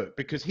in the book,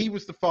 because he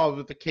was the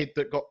father of the kid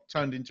that got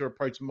turned into a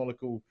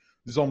protomolecule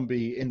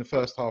zombie in the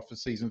first half of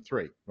season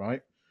 3,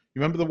 right?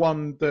 You remember the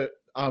one that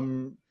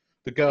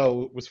the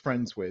girl was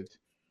friends with,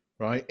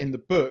 right? In the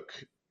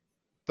book,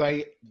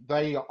 they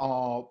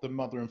are the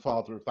mother and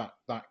father of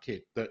that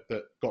kid that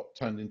got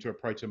turned into a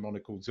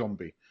protomolecule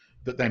zombie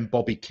that then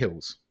Bobby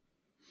kills,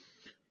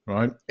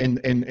 right? In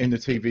the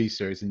TV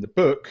series. In the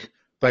book,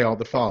 they are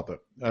the father,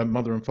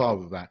 mother and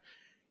father of that.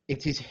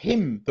 It is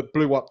him that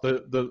blew up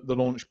the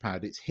launch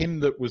pad. It's him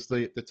that was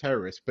the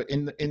terrorist. But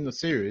in the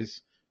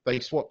series, they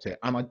swapped it,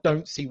 and I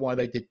don't see why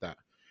they did that.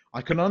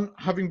 I can,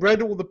 having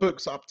read all the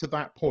books up to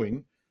that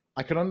point,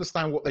 I can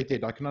understand what they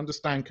did. I can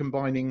understand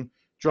combining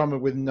Drummer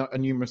with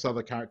numerous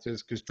other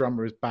characters because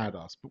Drummer is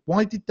badass. But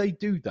why did they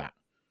do that?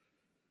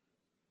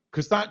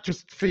 Because that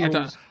just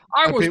feels.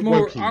 I was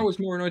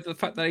more annoyed at the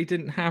fact that he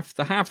didn't have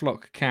the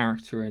Havelock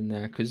character in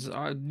there, because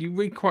you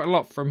read quite a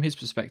lot from his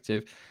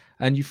perspective,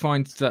 and you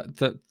find that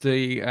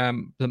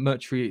the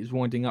Mercury is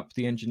winding up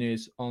the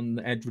engineers on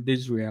Edward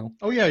Israel.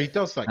 Oh yeah, he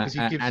does that because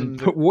he gives them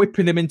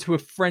whipping them into a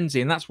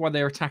frenzy, and that's why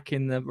they're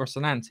attacking the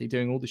Rocinante,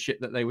 doing all the shit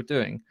that they were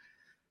doing,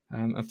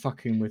 and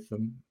fucking with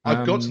them.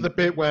 I've got to the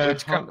bit where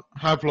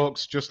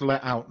Havelock's just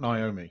let out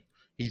Naomi.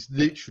 He's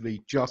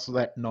literally just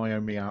let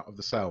Naomi out of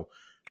the cell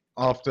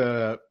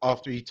after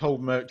he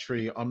told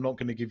Mercury, "I'm not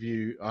going to give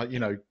you,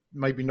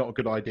 maybe not a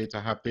good idea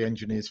to have the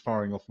engineers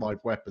firing off live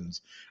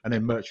weapons," and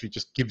then Mercury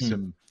just gives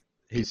him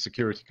his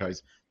security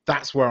codes.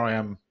 That's where I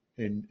am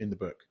in the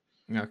book.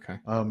 Okay.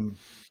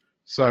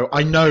 So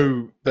I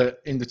know that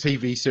in the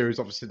TV series,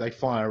 obviously they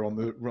fire on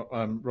the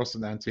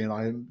Rocinante, and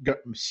I'm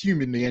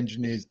assuming the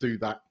engineers do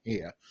that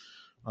here.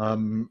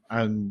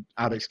 And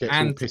Alex gets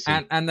all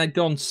pissy. And they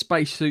don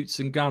spacesuits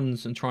and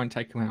guns and try and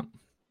take them out.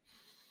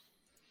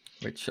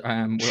 Which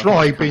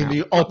try being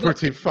the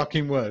operative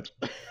fucking word.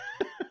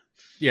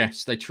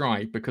 Yes, they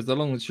try, because the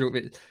long and short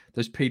of it,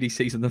 those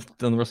PDCs on the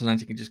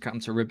Rocinante can just cut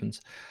them to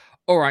ribbons.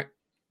 All right,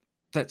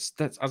 that's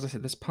as I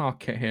said, let's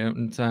park it here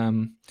and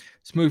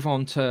let's move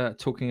on to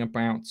talking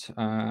about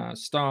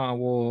Star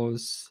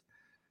Wars,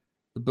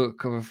 the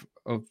Book of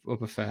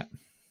Boba Fett.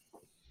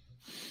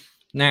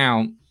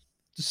 Now,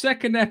 the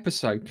second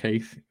episode,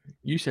 Keith,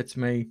 you said to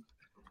me,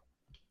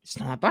 it's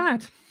not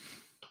bad.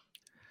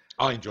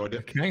 I enjoyed it.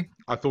 Okay,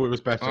 I thought it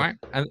was better. All right,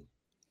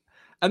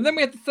 and then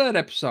we had the third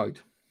episode.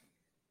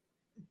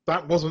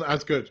 That wasn't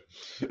as good.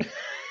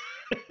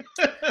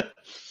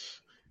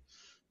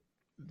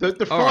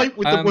 the fight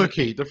with the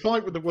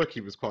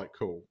Wookiee was quite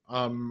cool.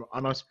 And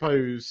I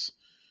suppose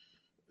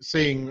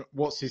seeing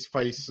what's his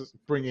face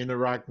bring in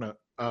Aragna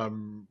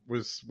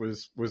was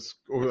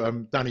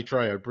Danny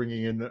Trejo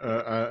bringing in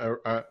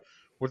what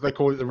do they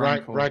call it, the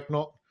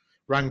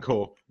Rancor.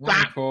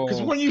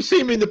 Because when you see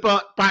him in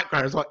the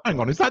background, it's like, hang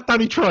on, is that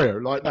Danny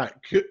Trejo like that?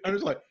 And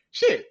it's like,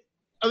 shit,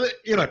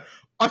 you know.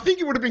 I think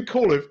it would have been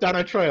cool if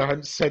Danny Trejo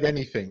hadn't said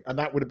anything, and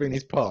that would have been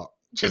his part.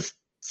 Just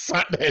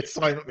sat there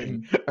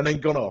silently and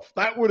then gone off.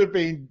 That would have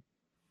been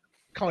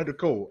kind of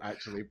cool,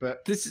 actually.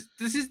 But this is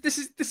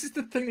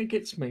the thing that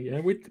gets me.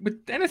 Yeah, with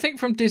anything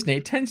from Disney,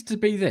 it tends to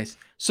be this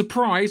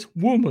surprise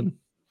woman.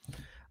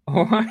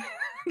 All right,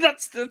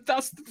 that's the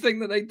thing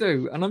that they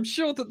do, and I'm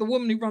sure that the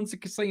woman who runs the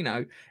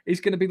casino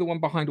is going to be the one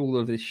behind all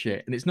of this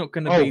shit, and it's not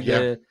going to be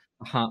the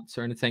Huts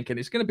or anything, and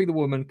it's going to be the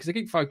woman, because I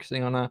keep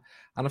focusing on her,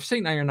 and I've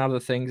seen her in other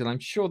things, and I'm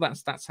sure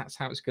that's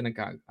how it's going to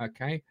go.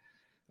 Okay,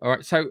 all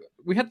right. So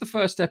we had the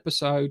first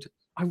episode.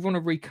 I want to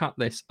recut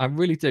this. I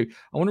really do.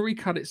 I want to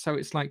recut it so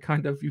it's like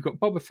kind of, you've got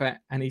Boba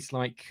Fett, and he's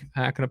like,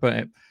 how can I put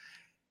it?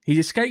 He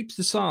escapes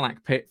the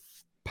Sarlacc pit,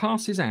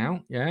 passes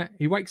out. Yeah,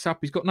 he wakes up.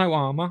 He's got no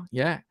armor.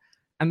 Yeah,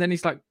 and then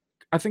he's like,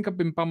 I think I've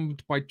been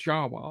bummed by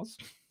Jawas.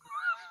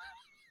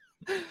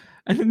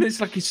 And then there's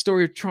like his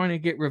story of trying to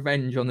get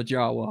revenge on the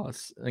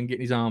Jawas and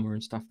getting his armor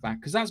and stuff back,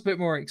 because that's a bit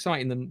more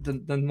exciting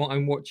than what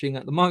I'm watching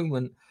at the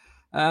moment.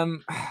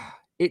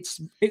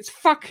 It's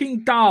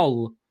fucking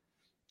dull.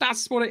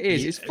 That's what it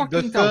is. It's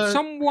fucking dull.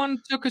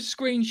 Someone took a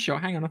screenshot.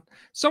 Hang on.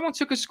 Someone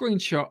took a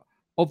screenshot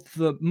of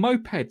the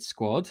Moped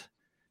Squad.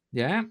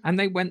 Yeah, and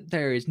they went,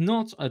 there is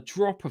not a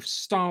drop of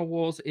Star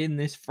Wars in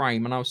this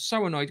frame, and I was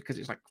so annoyed, because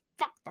it's like,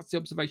 fuck, that's the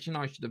observation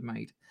I should have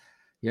made.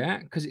 Yeah,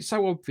 because it's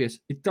so obvious.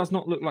 It does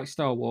not look like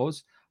Star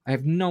Wars. I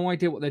have no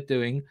idea what they're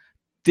doing.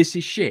 This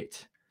is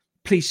shit.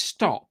 Please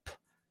stop.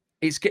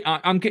 This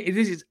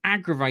is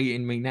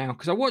aggravating me now,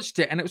 because I watched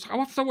it, and it was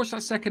after I watched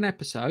that second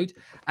episode,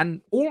 and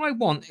all I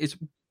want is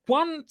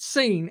one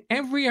scene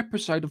every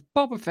episode of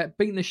Boba Fett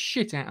beating the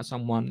shit out of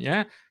someone.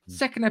 Yeah,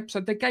 second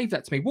episode they gave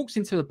that to me. Walks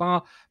into the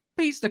bar,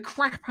 beats the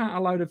crap out of a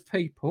load of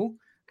people,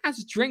 has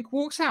a drink,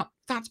 walks out.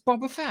 That's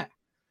Boba Fett.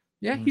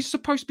 Yeah, he's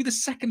supposed to be the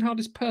second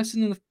hardest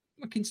person in the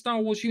fucking Star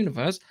Wars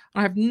universe.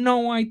 I have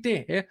no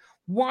idea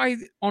why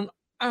on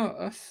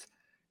earth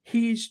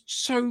he's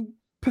so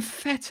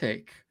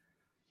pathetic.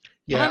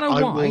 Yeah,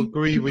 I will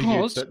agree with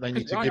you that they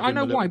need to give him I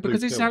know why,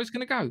 because this is how it's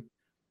going to go.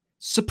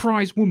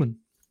 Surprise woman.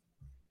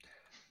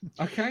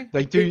 Okay,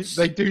 they do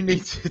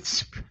need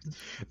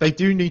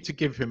to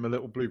give him a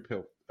little blue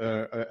pill,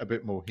 a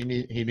bit more. He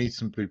needs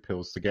some blue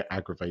pills to get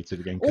aggravated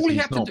again, because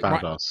he's not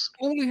badass.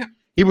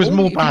 He was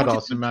more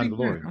badass in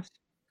Mandalorian.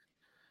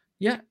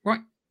 Yeah, right.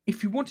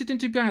 If you wanted him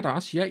to be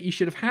badass, yeah, you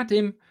should have had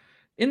him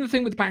in the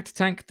thing with the back to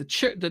tank. The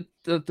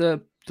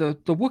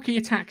Wookiee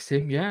attacks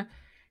him. Yeah,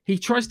 he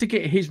tries to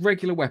get his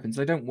regular weapons.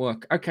 They don't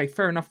work. Okay,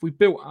 fair enough. We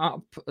built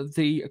up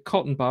the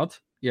cotton bud.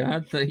 Yeah,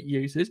 that he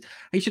uses.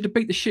 He should have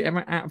beat the shit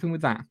out of him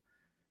with that.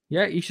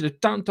 Yeah, he should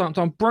have done,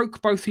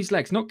 broke both his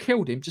legs, not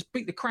killed him, just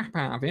beat the crap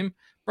out of him,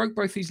 broke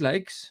both his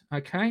legs.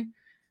 Okay.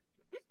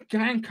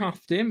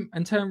 Handcuffed him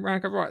and turned around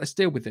and go, right, let's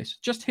deal with this.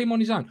 Just him on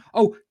his own.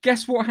 Oh,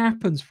 guess what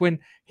happens when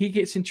he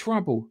gets in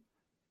trouble?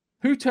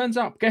 Who turns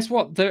up? Guess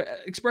what? The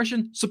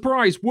expression,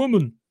 surprise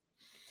woman.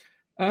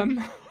 You're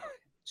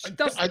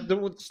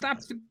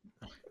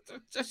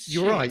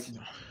right.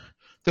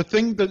 The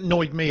thing that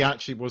annoyed me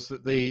actually was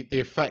that the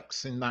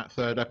effects in that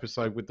third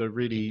episode with the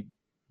really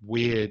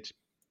weird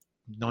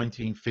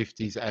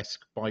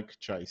 1950s-esque bike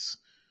chase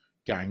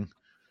gang,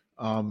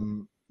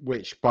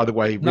 which, by the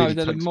way, really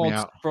they're the takes mods me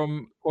out.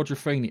 from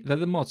Quadrophenia. They're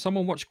the mods.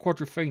 Someone watched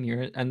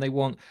Quadrophenia, and they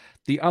want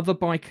the other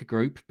biker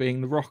group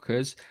being the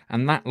rockers,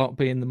 and that lot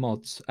being the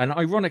mods. And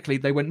ironically,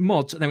 they went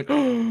mods, and they went,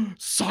 oh,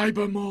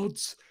 cyber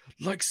mods,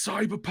 like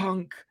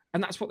Cyberpunk.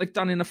 And that's what they've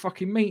done in a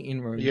fucking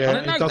meeting room.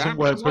 Yeah, it doesn't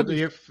work. But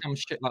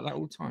shit like that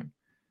all the time.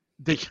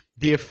 The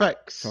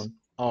effects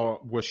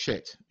were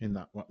shit in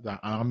that.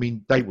 I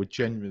mean, they were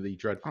genuinely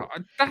dreadful.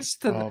 That's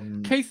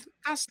the Keith.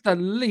 That's the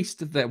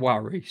least of their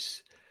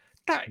worries.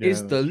 That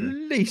is the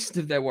least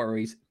of their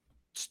worries.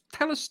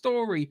 tell a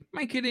story,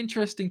 make it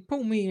interesting,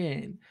 pull me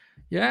in.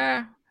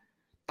 Yeah,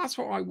 that's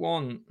what I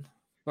want.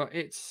 But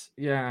it's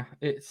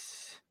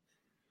because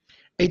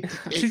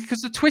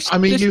the twist. I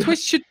mean, This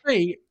twist should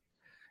be,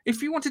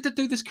 if you wanted to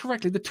do this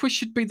correctly, the twist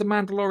should be the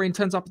Mandalorian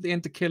turns up at the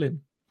end to kill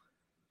him.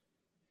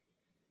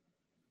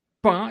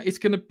 But it's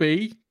going to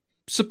be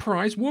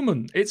surprise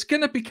woman. It's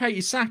going to be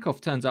Katie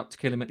Sackhoff turns up to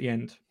kill him at the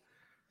end,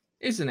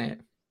 isn't it?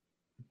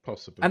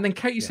 Possibly. And then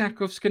Katie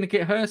Sackhoff's going to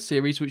get her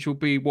series, which will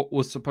be what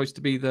was supposed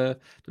to be the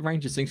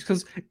Rangers things.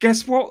 Because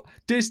guess what?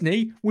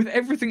 Disney, with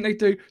everything they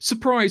do,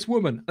 surprise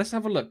woman. Let's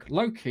have a look.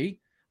 Loki.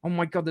 Oh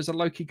my God, there's a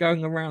Loki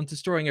going around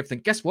destroying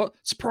everything. Guess what?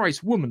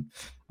 Surprise woman.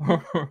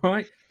 All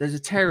right. There's a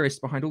terrorist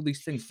behind all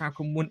these things.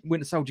 Falcon,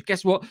 Winter Soldier.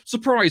 Guess what?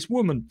 Surprise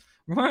woman.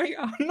 Right?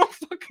 I'm not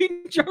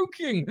fucking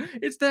joking.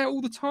 It's there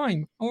all the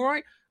time. All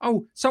right.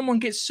 Oh, someone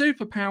gets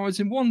superpowers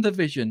in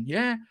WandaVision.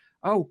 Yeah.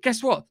 Oh,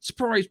 guess what?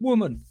 Surprise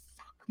woman.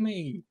 Fuck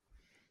me.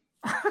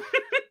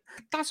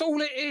 That's all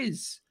it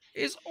is.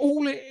 It's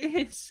all it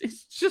is.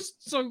 It's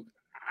just so.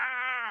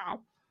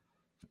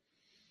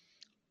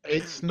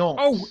 It's not.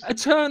 Oh,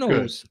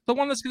 Eternals. Good. The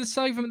one that's going to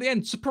save him at the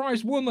end.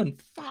 Surprise woman.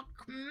 Fuck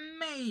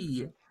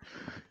me.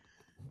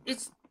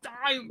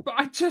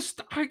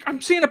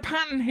 I'm seeing a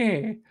pattern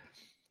here.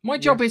 My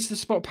job is to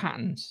spot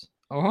patterns.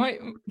 All right.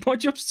 My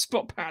job is to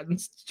spot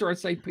patterns to try to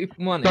save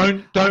people money.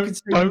 Don't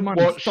watch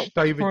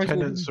David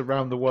Tennant's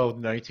Around the World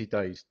in 80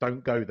 Days.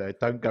 Don't go there.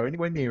 Don't go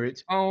anywhere near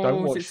it. Oh,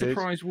 don't watch it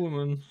Surprise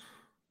Woman?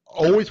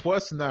 Always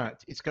worse than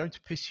that. It's going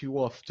to piss you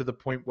off to the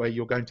point where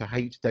you're going to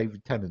hate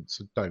David Tennant.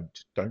 So don't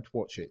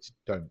watch it.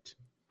 Don't.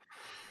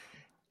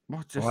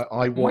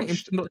 I'm waiting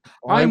for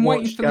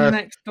the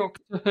next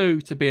Doctor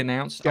Who to be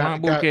announced. I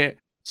will get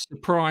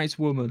Surprise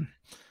Woman.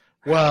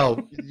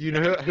 Well, you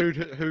know who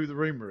the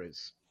rumor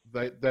is.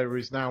 There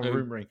is now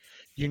rumoring.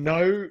 You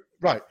know,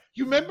 right?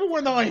 You remember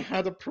when I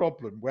had a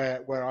problem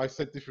where I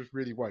said this was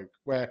really woke,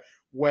 where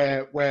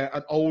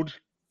an old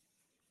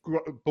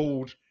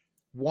bald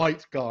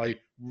white guy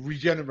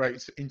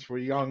regenerates into a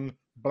young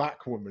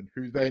black woman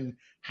who then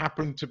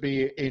happened to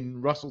be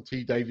in Russell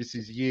T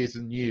Davis's Years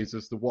and Years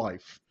as the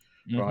wife,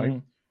 right?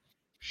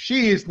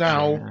 She is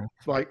now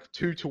like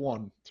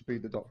 2-1 to be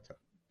the Doctor,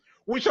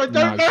 which I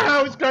don't know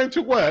how it's going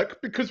to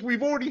work because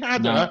we've already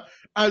had her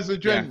as a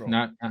general.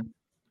 No.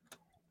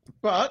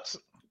 But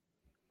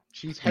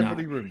she's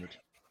heavily rumoured.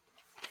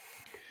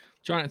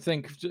 Trying to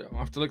think, I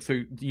have to look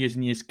through Years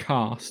and Years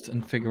cast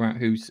and figure out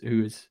who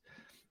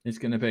is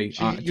going to be.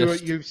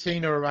 You've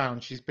seen her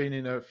around. She's been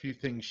in a few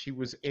things. She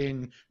was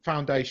in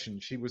Foundation.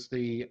 She was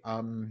the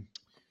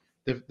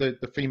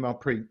female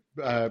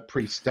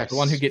priestess. The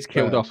one who gets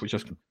killed off, which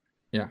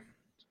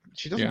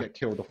She doesn't get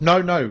killed off.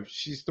 No,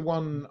 she's the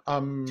one.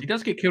 She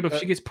does get killed off.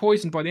 She gets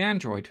poisoned by the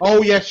android.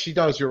 Oh yes, she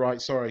does. You're right.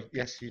 Sorry.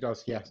 Yes, she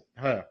does. Yes,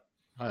 her.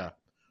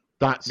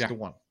 That's the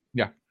one.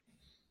 Yeah.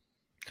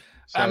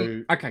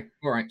 So okay,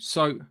 all right.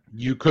 So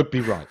you could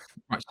be right.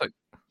 Right.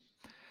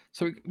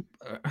 So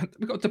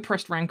we've got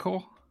depressed Rancor.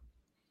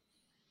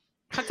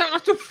 I don't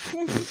have to.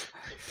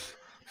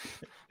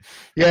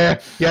 Yeah,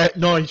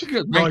 nice.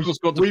 Rancor's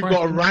got We've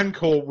got a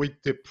Rancor with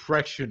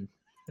depression.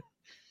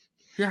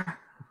 Yeah.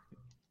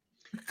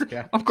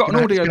 I've got an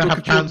audio book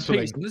of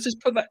cancelling. Let's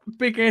just put that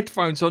big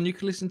headphones on. You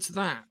can listen to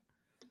that.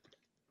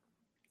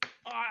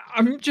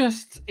 I'm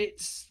just.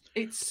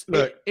 It's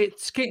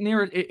getting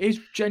it is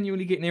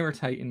genuinely getting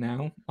irritating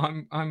now.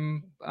 I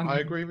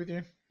agree with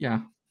you.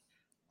 Yeah.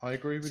 I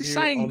agree with you.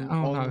 Saying, hang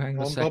on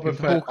a second. Boba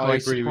Fett, I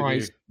agree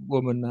with you.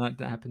 Woman that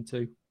happened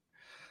to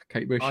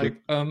Kate Bishop.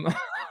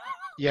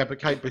 Yeah, but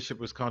Kate Bishop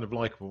was kind of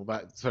likable,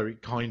 so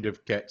it kind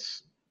of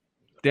gets.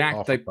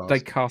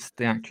 They cast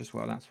the actress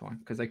well. That's why,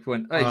 because they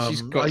went. Hey,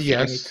 she's got.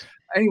 Yes.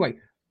 Anyway,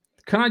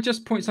 can I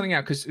just point something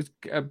out? Because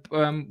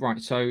right,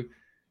 so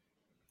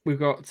we've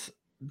got.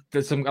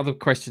 There's some other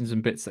questions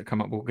and bits that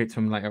come up. We'll get to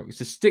them later. It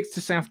just sticks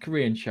to South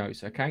Korean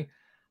shows. Okay,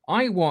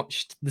 I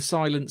watched The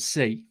Silent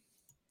Sea.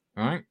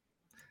 All right.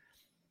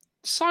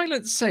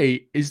 Silent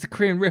Sea is the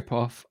Korean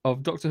ripoff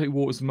of Doctor Who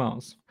Waters of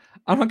Mars.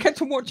 And I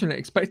kept on watching it,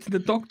 expecting the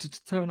Doctor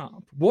to turn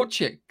up.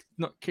 Watch it.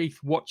 Not Keith,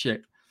 watch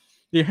it.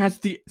 It has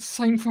the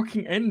same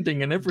fucking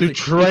ending and everything. The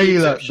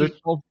trailer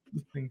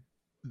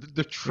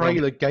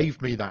gave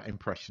me that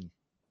impression.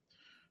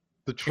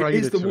 The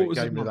trailer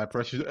gave me that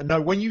impression. No,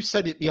 when you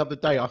said it the other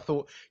day, I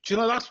thought, do you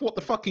know, that's what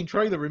the fucking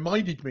trailer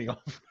reminded me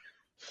of.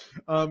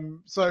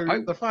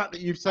 The fact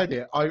that you've said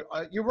it,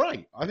 you're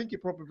right. I think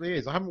it probably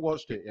is. I haven't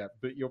watched it yet,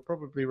 but you're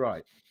probably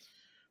right.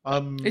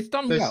 It's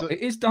done well. It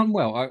is done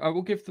well. I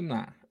will give them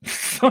that.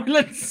 So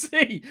let's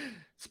see.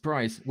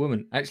 Surprise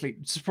woman. Actually,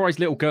 surprise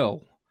little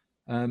girl.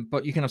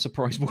 But you can have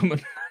surprise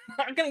woman.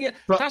 I'm gonna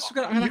have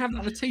that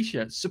on a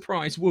t-shirt.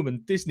 Surprise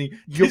woman.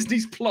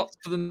 Disney's plots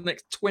for the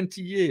next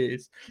 20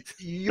 years.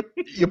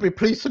 You'll be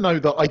pleased to know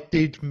that I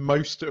did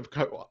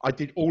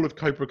all of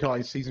Cobra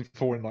Kai season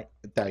 4 in like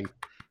a day.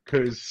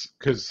 Because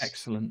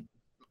excellent.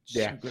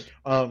 Yeah. So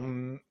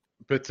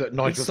but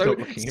Nigel's not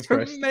looking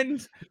impressed.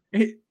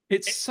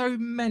 It's so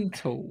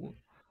mental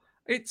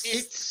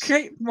It's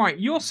Right.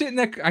 You're sitting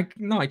there,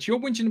 Nige. You're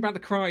whinging about the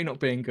karate not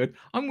being good.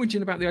 I'm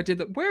whinging about the idea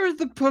that where are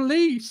the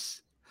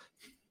police?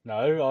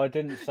 No, I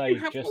didn't say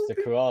have just all the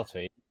the-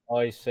 karate.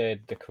 I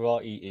said the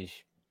karate is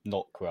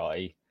not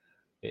karate.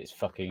 It's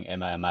fucking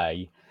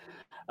MMA.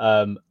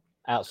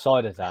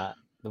 Outside of that,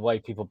 the way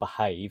people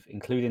behave,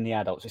 including the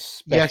adults,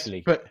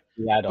 especially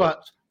the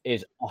adults,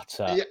 is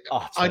utter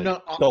I know,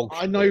 dog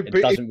I know, shit. but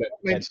It doesn't it's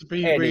meant represent to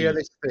be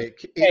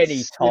realistic. any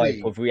It's type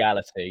silly. of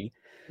reality.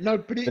 No,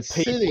 but The it's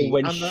people silly.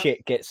 when and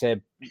shit gets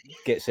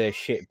their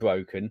shit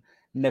broken,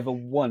 never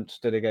once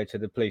do they go to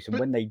the police, and But-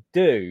 when they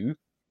do,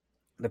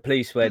 the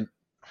police went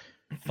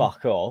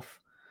fuck off.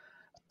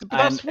 But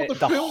that's what the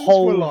the films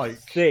whole were like.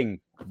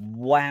 thing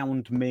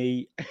wound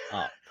me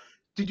up.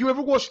 Did you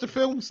ever watch the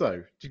films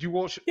though? Did you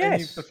watch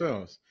any of the Yes.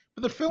 films?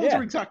 But the films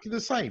are exactly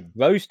the same.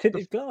 Rose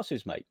tinted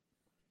glasses, mate.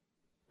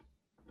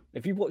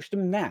 If you watch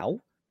them now,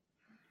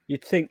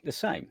 you'd think the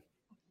same.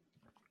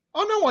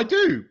 Oh no, I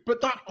do. But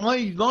that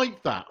I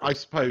like that, I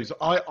suppose.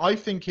 I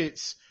think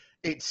it's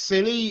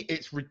silly,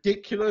 it's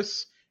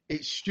ridiculous,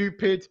 it's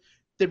stupid.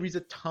 There is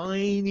a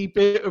tiny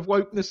bit of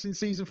wokeness in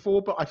season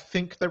 4, but I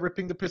think they're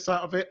ripping the piss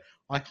out of it.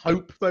 I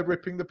hope they're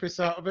ripping the piss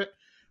out of it.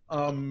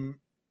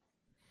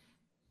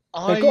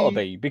 They've got to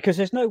be, because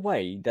there's no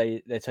way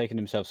they're taking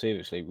themselves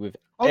seriously with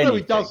anything. No,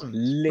 it doesn't.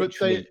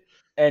 Literally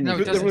No, anything.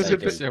 it doesn't was a take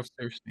bit- itself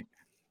seriously.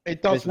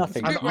 It doesn't.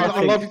 nothing. And I I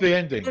think- love the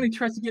ending. When he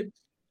tries to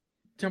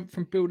jump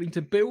from building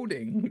to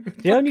building.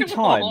 The only Come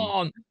time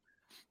on.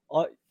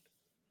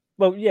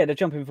 well, yeah, they're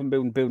jumping from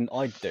building to building.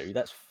 I do.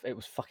 It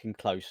was fucking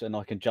close, and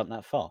I can jump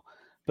that far.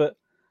 But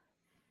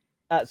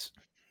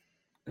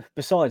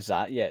besides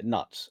that, yeah,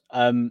 nuts.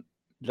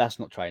 That's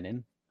not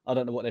training. I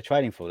don't know what they're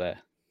training for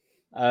there.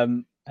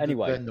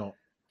 Anyway,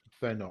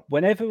 They're not.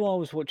 whenever I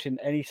was watching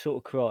any sort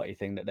of karate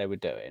thing that they were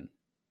doing,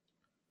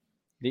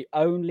 the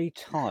only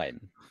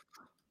time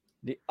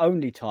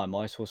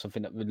I saw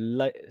something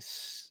that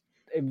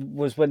it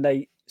was when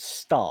they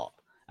start.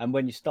 And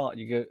when you start,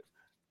 you go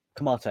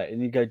kamate,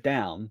 and you go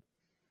down,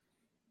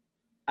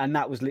 and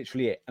that was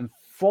literally it. And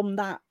from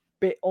that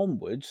bit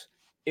onwards,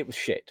 it was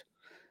shit.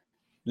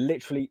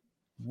 Literally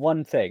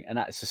one thing, and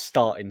that's a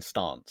starting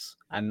stance,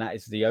 and that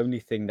is the only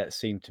thing that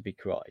seemed to be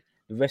karate.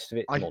 The rest of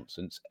it,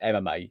 nonsense.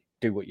 MMA,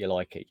 do what you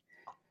like.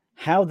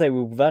 How they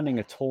were running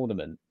a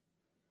tournament,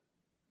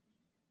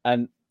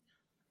 and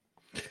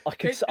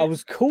I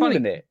was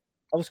calling it.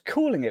 I was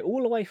calling it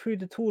all the way through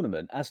the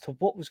tournament as to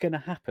what was going to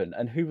happen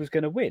and who was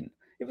going to win.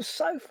 It was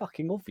so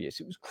fucking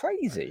obvious. It was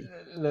crazy.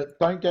 Look,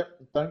 don't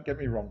get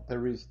me wrong.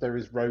 There is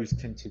rose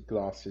tinted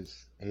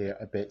glasses here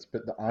a bit,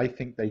 but I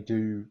think they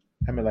do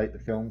emulate the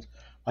films.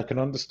 I can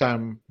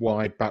understand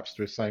why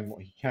Baxter is saying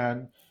what he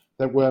can.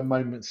 There were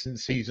moments in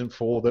season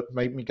 4 that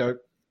made me go,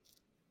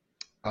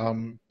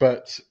 and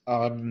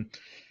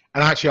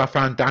actually I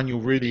found Daniel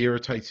really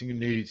irritating and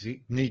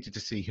needed to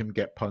see him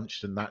get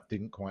punched, and that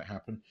didn't quite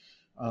happen.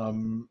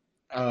 And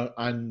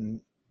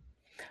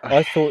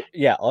I thought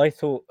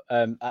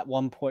at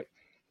one point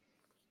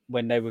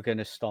when they were going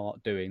to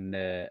start doing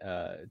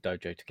their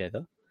dojo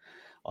together,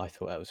 I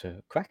thought that was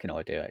a cracking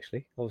idea.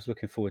 Actually, I was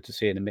looking forward to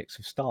seeing a mix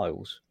of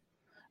styles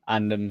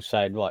and them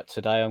saying, right,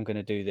 today I'm going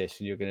to do this,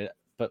 and you're going to.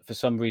 But for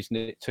some reason,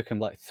 it took them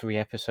like 3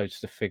 episodes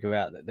to figure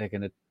out that they're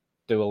going to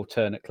do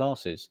alternate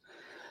classes.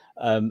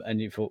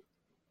 And you thought,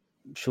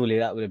 surely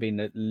that would have been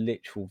the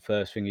literal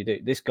first thing you do.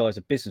 This guy's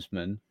a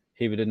businessman.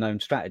 He would have known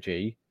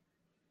strategy.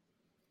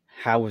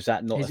 How was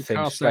that not He's a a thing?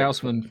 car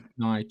salesman,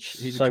 Nige.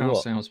 He's So a car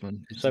what?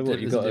 salesman. So what?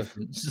 You There's a got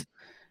difference.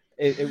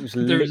 It was There is a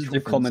literal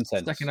difference. common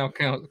sense. Second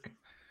account.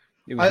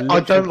 It was I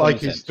literal don't like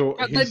common his sense.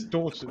 daughter. His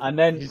daughter, And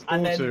then his the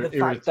daughter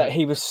fact that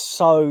he was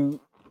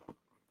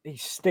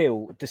he's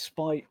still,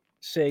 despite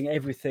seeing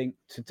everything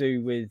to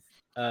do with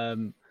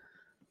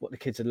what the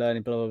kids are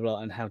learning, blah blah blah,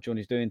 and how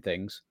Johnny's doing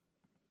things,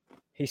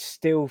 he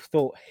still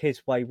thought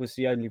his way was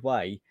the only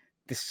way,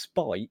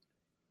 despite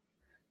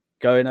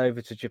going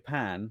over to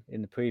Japan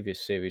in the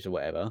previous series or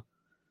whatever,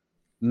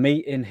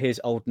 meeting his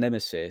old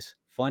nemesis,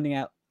 finding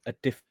out a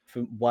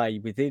different way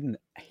within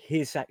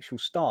his actual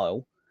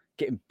style,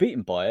 getting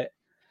beaten by it,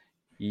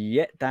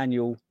 yet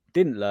Daniel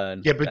didn't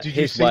learn. Yeah, but that did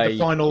you his see way the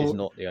final? is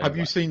not the only Have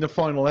you way. seen the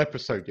final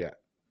episode yet?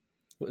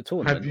 What, the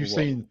tournament? Have you or what?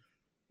 seen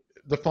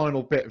the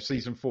final bit of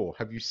season 4?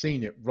 Have you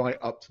seen it right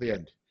up to the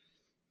end?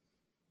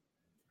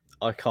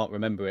 I can't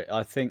remember it.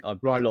 I think I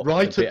Right blocked a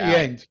at bit the out.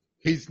 end.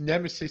 His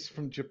nemesis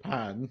from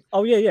Japan.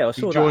 Oh yeah, I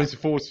He saw joins that.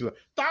 the forces.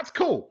 That's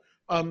cool.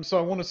 So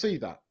I want to see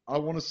that. I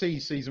want to see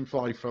season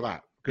 5 for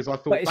that, because I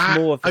thought But it's that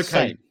more of the okay,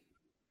 same.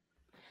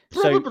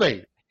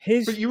 probably.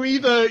 His But you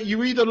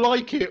either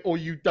like it or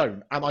you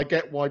don't, and I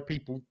get why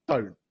people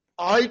don't.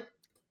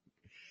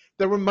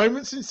 There were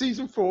moments in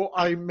season 4,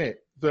 I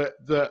admit,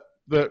 that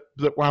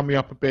wound me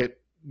up a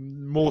bit,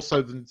 more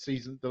so than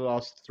the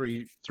last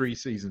three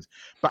seasons.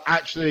 But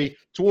actually,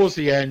 towards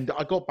the end,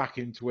 I got back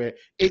into it.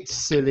 It's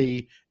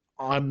silly.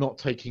 I'm not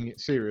taking it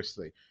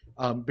seriously,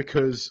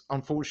 because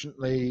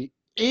unfortunately,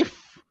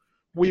 if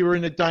we were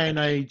in a day and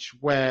age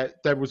where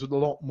there was a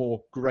lot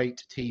more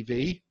great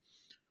TV,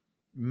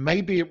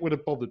 maybe it would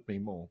have bothered me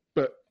more.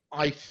 But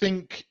I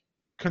think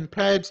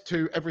compared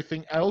to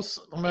everything else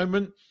at the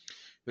moment,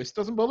 this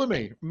doesn't bother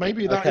me.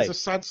 Maybe that is a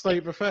sad state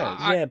of affairs.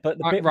 Yeah, but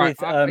the bit with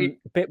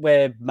bit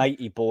where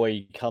Matey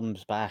Boy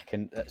comes back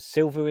and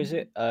Silver, is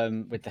it?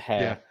 With the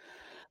hair.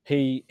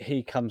 Yeah.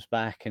 He comes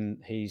back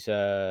and he's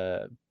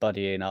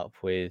buddying up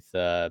with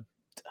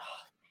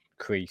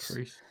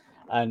Kreese.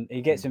 And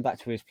he gets him back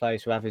to his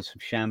place. We're having some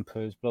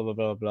shampoos, blah blah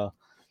blah blah.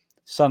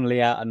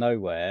 Suddenly, out of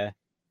nowhere,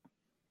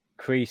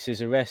 Kreese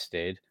is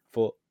arrested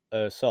for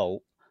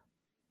assault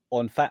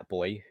on Fat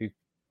Boy, who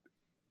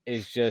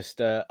is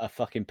just a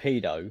fucking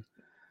pedo,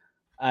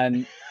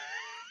 and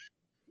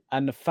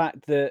the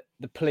fact that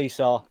the police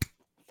are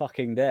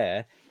fucking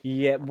there,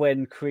 yet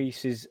when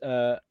Kreese is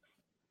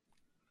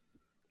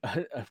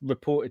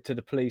reported to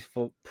the police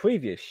for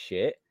previous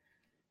shit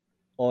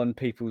on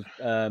people's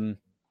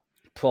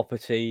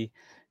property,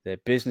 their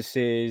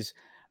businesses,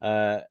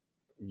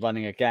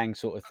 running a gang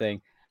sort of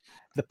thing,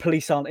 the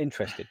police aren't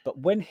interested. But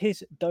when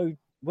his dojo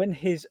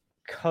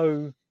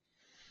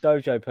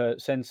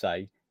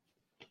sensei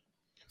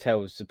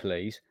tells the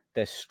police,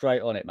 they're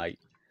straight on it, mate.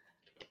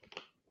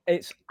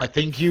 I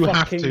think you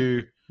have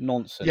to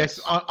nonsense. Yes,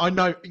 I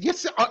know.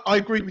 Yes, I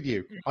agree with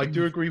you. I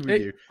do agree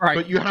with you. Right.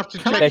 But you have to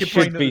check your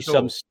brain at the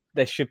door.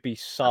 There should be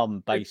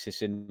some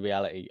basis in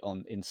reality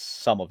in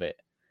some of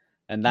it,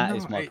 and that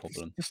is my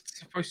problem. It's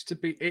supposed to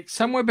be. It's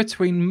somewhere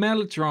between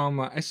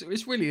melodrama. It's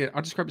really.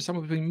 I describe it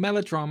somewhere between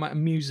melodrama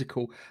and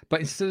musical. But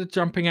instead of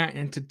jumping out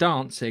into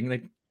dancing,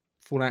 they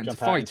fall out into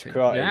fighting.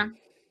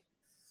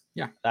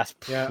 Yeah, that's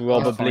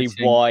probably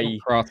why.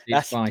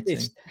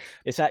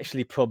 It's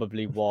actually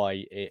probably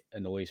why it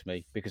annoys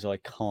me, because I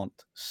can't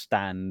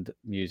stand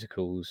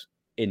musicals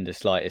in the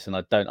slightest, and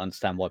I don't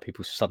understand why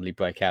people suddenly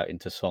break out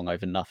into song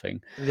over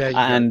nothing.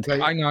 I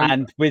know.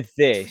 And with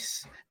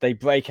this, they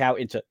break out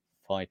into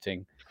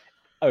fighting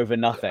over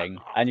nothing,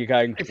 and you're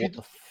going, "What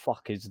the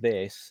fuck is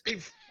this?"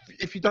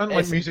 If you don't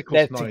like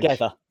musicals, they're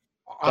together.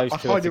 I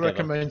highly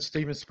recommend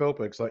Steven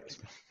Spielberg's.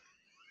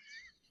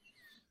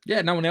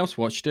 Yeah, no one else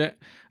watched it.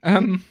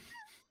 No.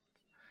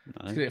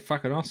 Get a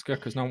fucking Oscar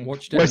because no one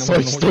watched it. West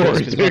Side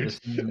Story, dude.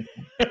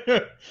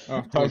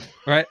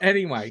 Right.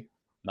 Anyway,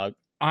 no.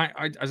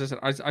 As I said,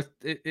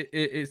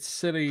 it's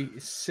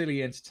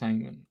silly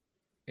entertainment.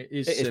 It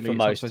is silly for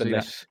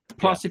most.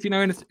 Plus, if you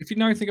know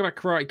anything about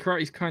karate,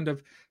 karate's kind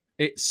of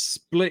it's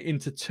split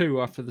into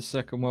two after the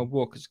Second World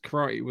War, because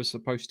karate was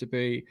supposed to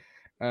be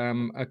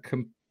a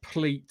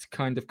complete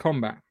kind of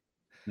combat.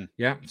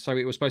 Yeah, so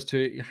it was supposed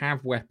to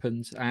have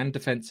weapons and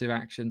defensive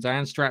actions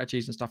and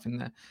strategies and stuff in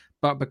there.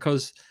 But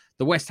because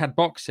the West had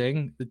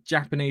boxing, the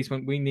Japanese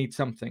went, we need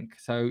something.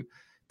 So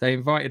they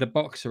invited a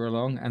boxer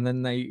along, and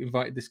then they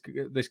invited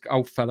this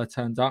old fella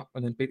turned up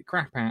and then beat the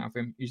crap out of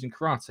him using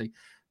karate.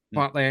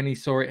 But they only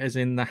saw it as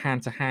in the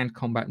hand-to-hand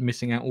combat,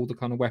 missing out all the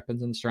kind of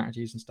weapons and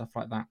strategies and stuff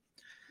like that.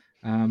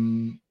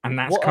 And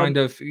that's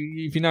of,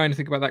 if you know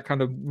anything about that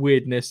kind of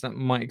weirdness, that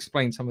might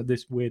explain some of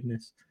this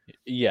weirdness.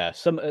 Yeah,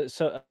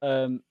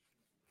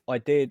 I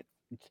did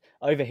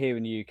over here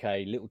in the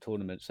UK, little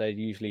tournaments. They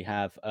usually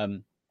have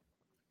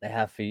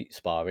the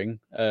sparring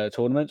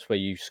tournaments where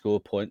you score a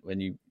point when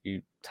you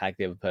tag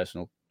the other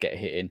person or get a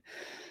hit in,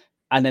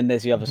 and then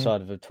there's the other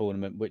side of a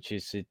tournament, which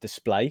is a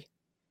display,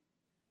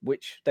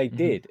 which they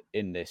did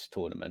in this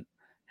tournament.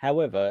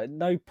 However,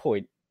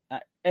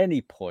 at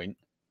any point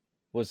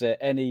was there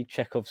any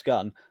Chekhov's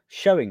gun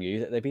showing you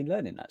that they've been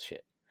learning that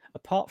shit,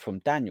 apart from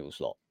Daniel's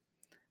lot.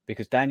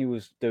 Because Daniel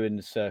was doing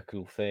the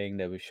circle thing,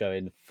 they were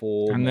showing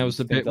form, and there was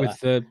the bit with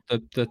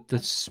the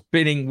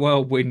spinning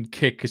whirlwind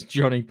kick, as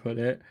Johnny put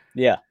it.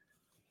 Yeah.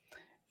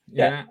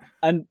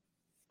 And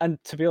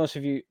to be honest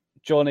with you,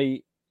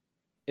 Johnny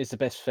is the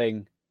best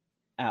thing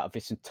out of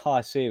this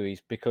entire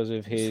series because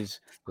of his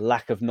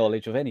lack of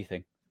knowledge of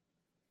anything,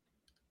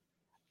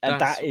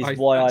 and that is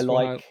why I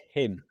like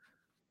him.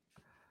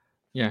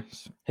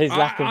 Yes, his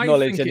lack of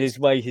knowledge and his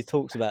way he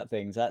talks about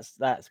things.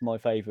 That's my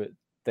favourite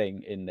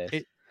thing in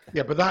this.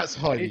 Yeah, but that's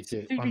highly.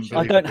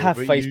 I don't have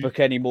Facebook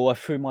anymore. I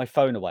threw my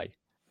phone away.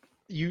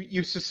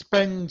 You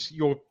suspend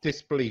your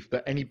disbelief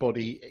that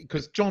anybody,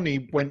 because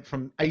Johnny went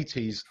from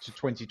 80s to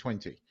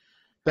 2020.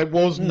 There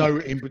was no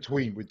in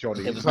between with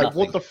Johnny. It's like,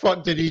 what the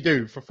fuck did he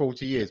do for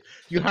 40 years?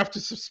 You have to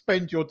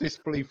suspend your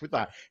disbelief with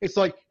that. It's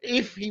like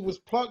if he was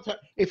plucked out,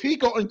 if he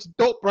got into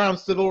Doc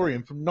Brown's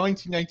DeLorean from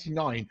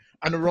 1989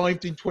 and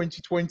arrived in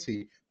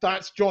 2020,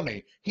 that's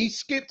Johnny. He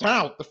skipped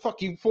out the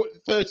fucking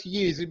 30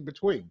 years in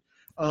between.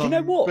 Do you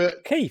know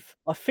what, Keith?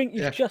 I think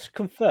you've just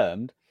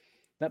confirmed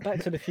that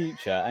Back to the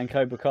Future and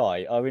Cobra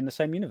Kai are in the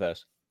same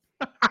universe.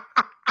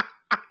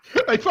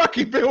 They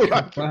fucking feel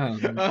like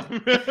confirmed.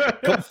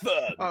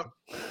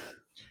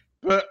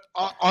 But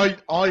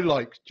I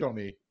like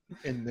Johnny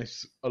in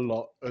this a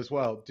lot as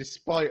well.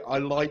 Despite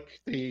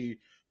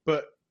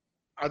but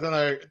I don't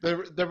know.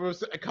 There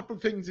was a couple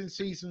of things in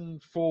season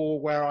 4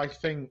 where I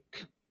think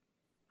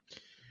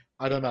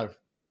I don't know.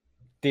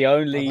 The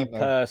only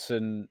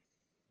person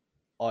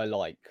I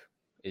like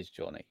is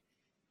Johnny.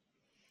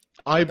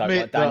 I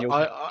admit Daniel.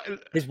 that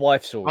his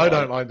wife's all right.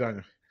 I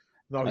don't.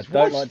 No, his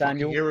don't wife's like fucking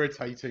Daniel.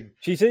 irritating.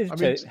 She's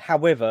irritating.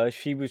 However,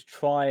 she was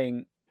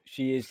trying.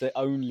 She is the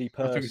only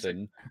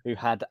person who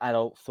had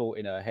adult thought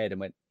in her head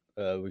and went,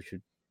 "We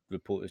should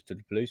report this to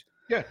the police."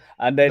 Yeah,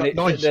 and then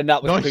then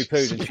that was nice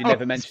poo-pooed, and she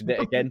never mentioned it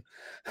again.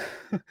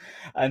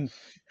 And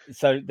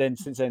so then,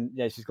 since then,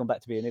 yeah, she's gone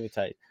back to being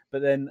irritated.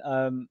 But then,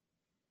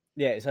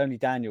 yeah, it's only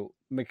Daniel.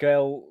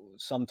 Miguel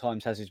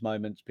sometimes has his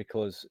moments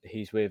because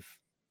he's with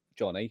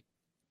Johnny,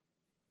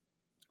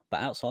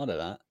 but outside of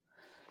that,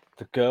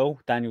 the girl,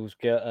 Daniel's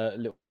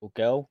little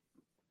girl,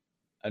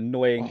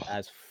 annoying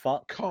as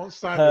fuck. Can't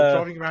stand her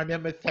driving around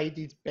in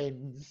Mercedes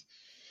Benz.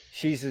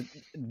 She's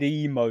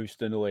the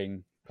most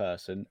annoying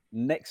person.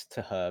 Next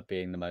to her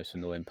being the most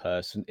annoying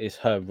person is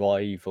her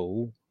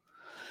rival.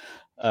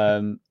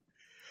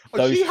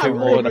 Those two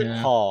are on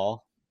a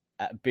par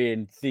at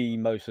being the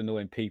most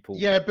annoying people.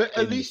 Yeah, but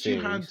at least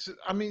you had.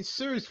 I mean,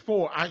 Series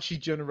 4 actually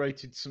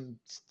generated some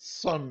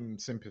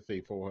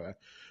sympathy for her.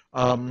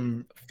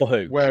 For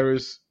who?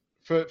 Whereas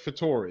for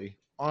Tori,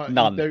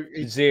 none,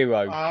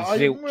 zero.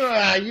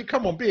 You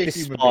come on, be a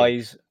human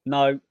being.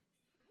 No,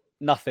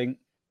 nothing.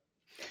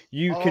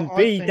 You can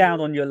be down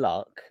on your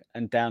luck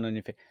and down on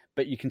your thing,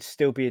 but you can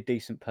still be a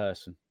decent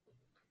person.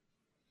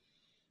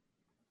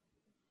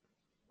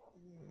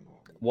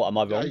 What, am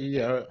I wrong?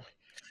 Yeah.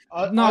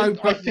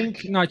 I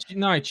think no.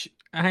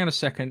 Hang on a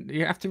second.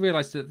 You have to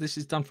realize that this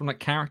is done from like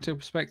character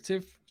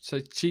perspective. So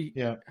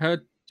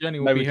her journey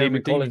will be her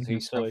redeeming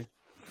herself.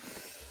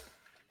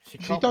 She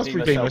does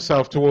redeem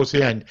herself towards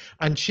the end,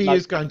 and she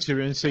is going to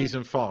in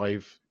season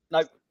 5.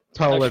 No,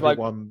 tell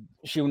everyone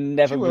she'll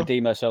never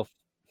redeem herself.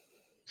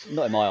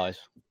 Not in my eyes.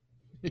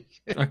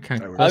 Okay,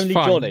 only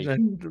fine. Johnny.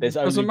 There's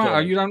doesn't matter.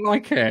 Johnny. You don't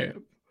like it.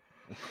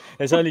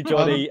 There's only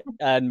Johnny,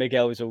 and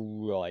Miguel is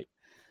all right.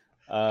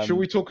 Shall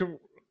we talk,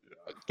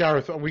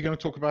 Gareth? Are we going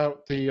to talk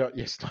about the?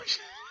 Yes.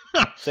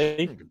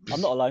 See,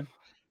 I'm not alone.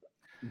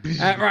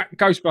 Right,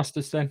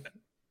 Ghostbusters then.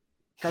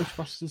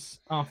 Ghostbusters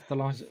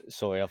Afterlife.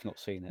 Sorry, I've not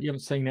seen it. You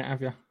haven't seen it,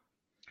 have you?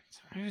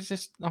 I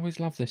always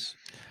love this.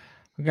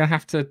 I'm gonna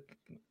have to.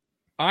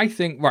 I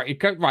think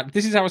right.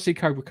 This is how I see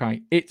Cobra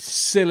Kai. It's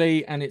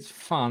silly and it's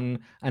fun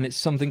and it's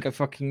something I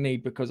fucking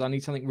need because I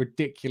need something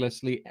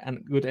ridiculously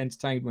and good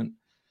entertainment.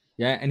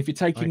 Yeah, and if you're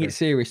taking it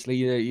seriously,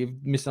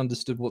 you've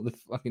misunderstood what the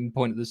fucking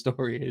point of the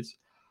story is.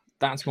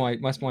 That's my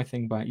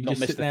thing about it. You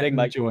just sit there and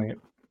enjoy it.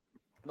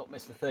 Not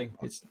miss the thing.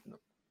 It's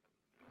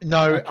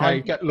no.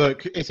 Okay.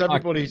 Look, it's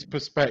everybody's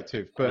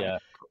perspective,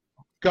 but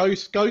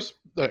Ghost.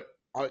 Look,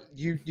 I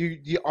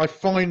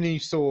finally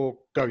saw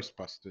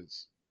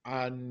Ghostbusters,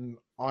 and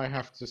I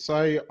have to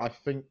say, I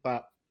think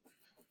that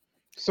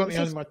certainly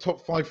only my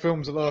top 5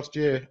 films of last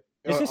year.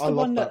 I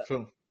love that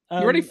film.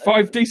 You're already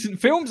 5 decent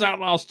films out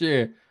last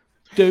year.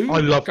 Dude, I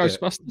love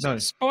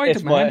Ghostbusters,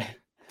 Spider-Man,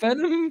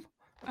 Venom,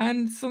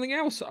 and something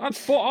else. I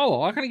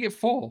can get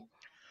 4.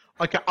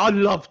 Okay, I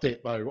loved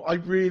it though. I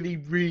really,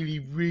 really,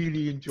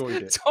 really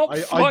enjoyed it. Top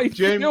 5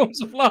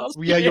 films of last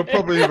year. Yeah, you're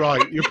probably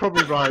right. You're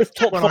probably right.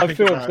 Top 5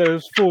 films. There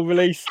was 4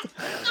 released.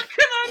 I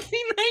can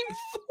only name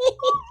 4.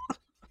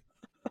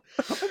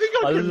 I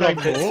think I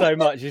loved it so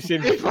much. You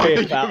seem to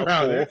think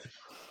about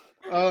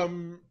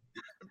 4.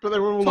 But they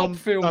were all top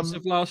films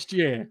of last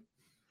year.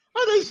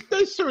 Oh,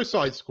 there's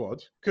Suicide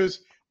Squad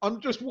because I'm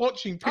just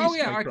watching Peacemaker. Oh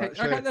yeah, okay.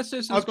 That's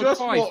Suicide I've Squad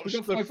just 5.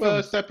 watched the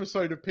first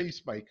episode of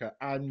Peacemaker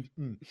and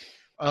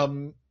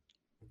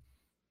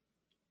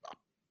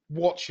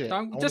watch it.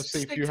 I want to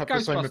see if you have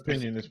the same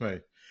opinion as me.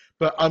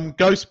 But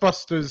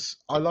Ghostbusters,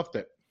 I loved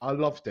it.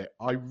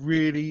 I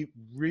really,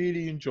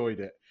 really enjoyed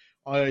it.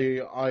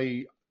 I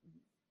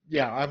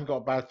haven't got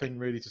a bad thing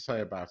really to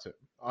say about it.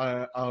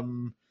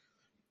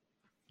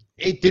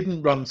 It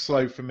didn't run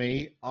slow for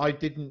me. I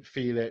didn't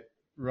feel it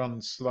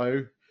run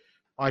slow.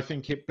 I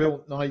think it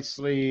built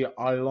nicely.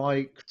 I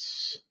loved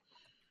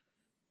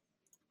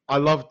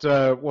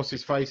what's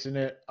his face in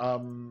it.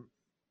 And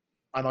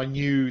I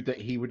knew that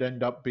he would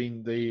end up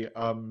being the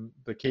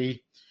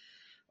key.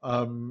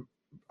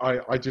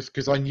 I just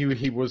because I knew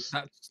he was.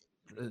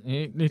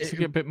 You need to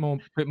get a bit more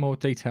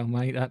detail,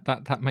 mate.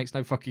 That makes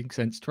no fucking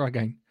sense. Try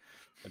again.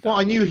 Well,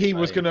 I knew he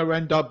was going to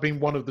end up being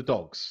one of the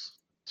dogs.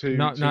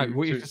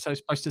 What you're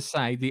supposed to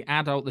say, the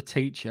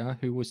teacher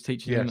who was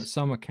teaching him at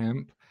summer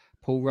camp,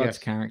 Paul Rudd's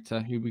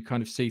character, who we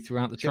kind of see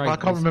throughout the trailers. I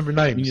can't remember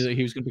names. We knew that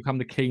he was going to become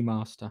the key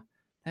master.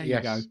 There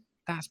you go.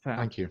 That's better.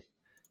 Thank you.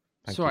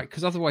 That's right,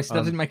 because otherwise that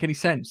doesn't make any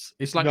sense.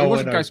 It's like it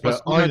wasn't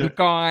Ghostbusters. The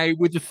guy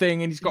with the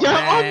thing, and he's got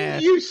hair.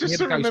 I'm used to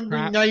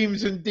remembering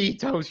names and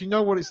details. You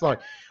know what it's like.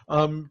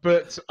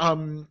 But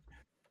I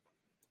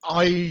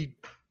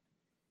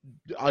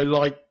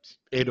liked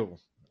it all.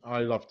 I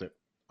loved it.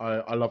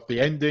 I love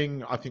the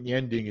ending. I think the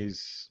ending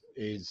is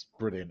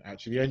brilliant.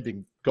 Actually, the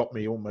ending got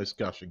me almost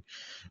gushing.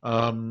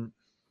 I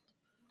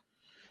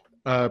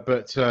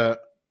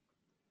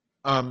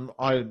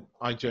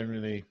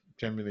genuinely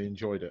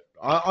enjoyed it.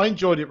 I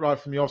enjoyed it right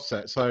from the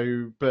offset.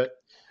 So, but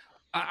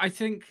I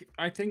think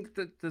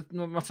that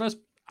my first.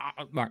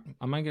 Right,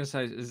 I'm going to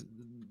say is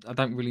I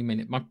don't really mean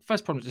it. My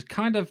first problem is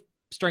kind of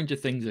Stranger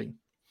Thingsing.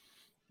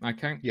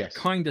 Okay. Yes.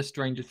 Kind of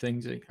Stranger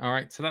Thingsy. All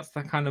right. So that's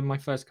the kind of my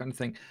first kind of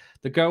thing.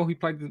 The girl who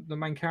played the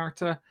main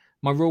character.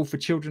 My rule for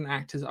children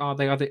actors are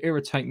they either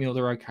irritate me or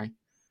they're okay.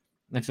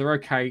 And if they're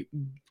okay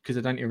because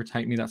they don't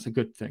irritate me, that's a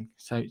good thing.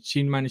 So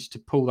she managed to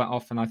pull that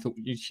off, and I thought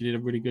she did a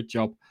really good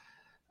job.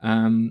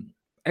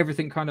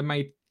 Everything kind of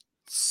made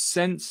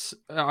sense.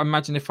 I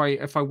imagine if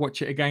I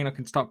watch it again, I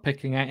can start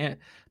picking at it.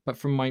 But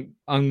from my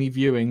only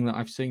viewing that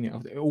I've seen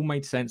it all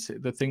made sense.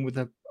 The thing with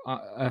the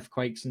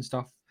earthquakes and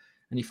stuff,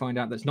 and you find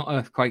out that it's not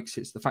earthquakes;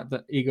 it's the fact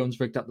that Egon's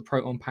rigged up the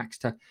proton packs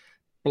to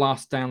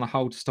blast down the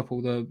hole to stop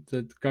all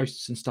the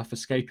ghosts and stuff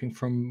escaping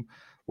from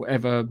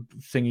whatever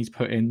thing he's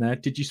put in there.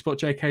 Did you spot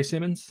J.K.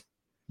 Simmons?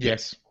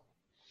 Yes.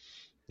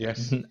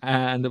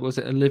 And was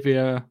it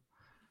Olivia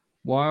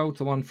Wilde,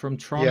 the one from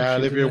Tron? Yeah,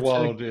 Olivia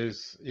Wilde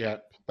is. Yeah,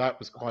 that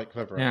was quite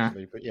clever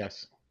actually. But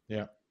yes,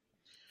 yeah.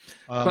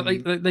 But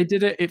they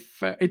did it. It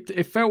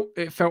felt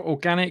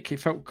organic. It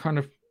felt kind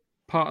of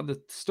part of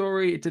the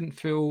story. It didn't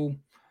feel.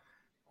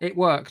 It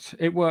worked.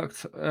 There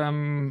was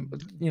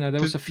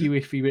a few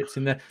iffy bits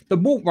in there. The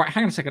wall. Right,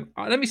 hang on a second.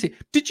 Let me see.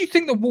 Did you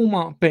think the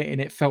Walmart bit in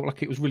it felt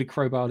like it was really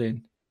crowbarred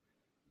in?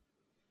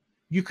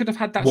 You could have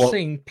had that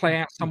scene play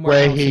out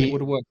somewhere else, and it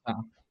would have worked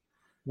out.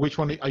 Which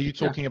one are you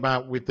talking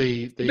about? With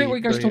the bit where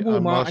he goes to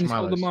Walmart and he's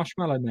got the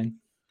marshmallow men.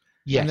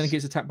 Yes. And then he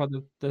gets attacked by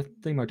the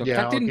Themo dog.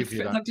 Yeah, that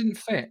didn't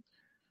fit.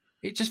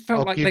 It just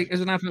felt like it was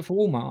an advert for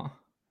Walmart.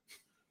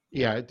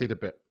 Yeah, it did a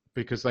bit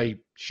because they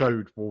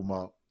showed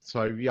Walmart.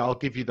 So yeah, I'll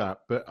give you that.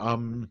 But I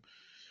don't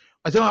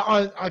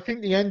know. I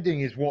think the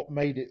ending is what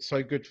made it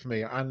so good for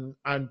me. And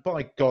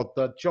by God,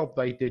 the job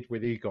they did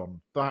with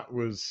Egon, that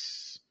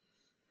was,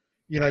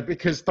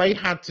 because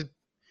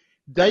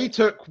they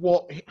took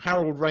what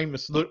Harold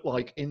Ramis looked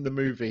like in the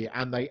movie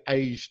and they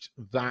aged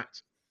that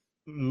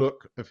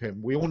look of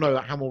him. We all know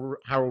that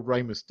Harold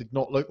Ramis did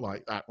not look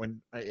like that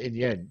when in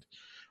the end.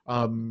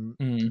 And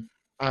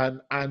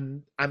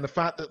the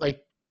fact that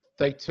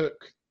they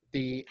took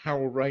the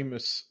Harold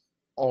Ramis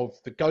of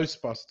the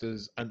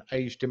Ghostbusters and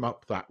aged him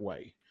up that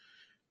way,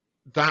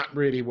 that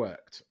really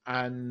worked.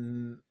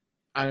 And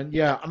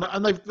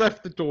they've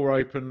left the door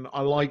open.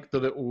 I like the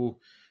little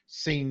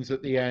scenes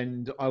at the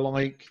end. I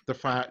like the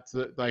fact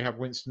that they have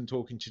Winston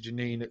talking to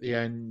Janine at the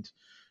end.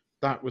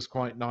 That was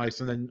quite nice.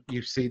 And then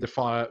you see the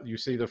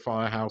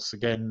firehouse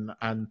again,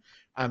 and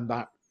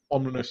that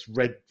ominous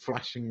red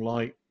flashing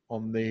light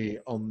on the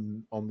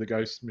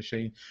ghost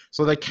machine.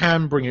 So they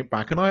can bring it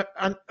back. And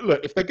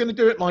look, if they're going to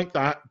do it like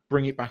that,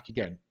 bring it back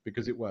again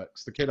because it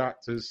works. The kid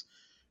actors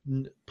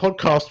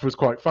podcast was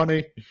quite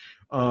funny.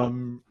 I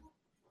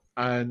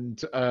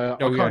kind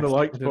of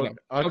like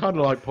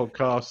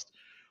podcast.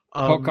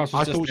 Podcast was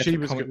I just thought she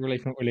was comic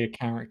relief, not really a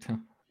character.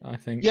 I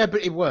think. Yeah,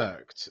 but it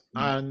worked,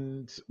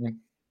 and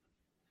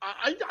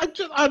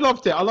I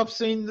loved it. I loved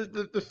seeing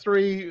the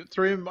three of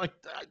them.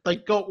 They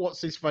got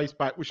what's his face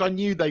back, which I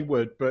knew they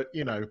would, but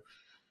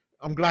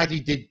I'm glad he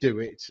did do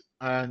it.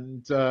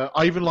 And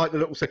I even like the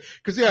little thing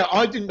because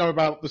I didn't know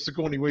about the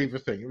Sigourney Weaver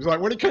thing. It was like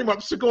when it came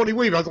up Sigourney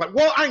Weaver, I was like,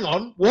 "What? Hang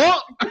on,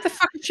 what? What the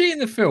fuck is she in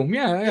the film?"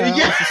 Yeah.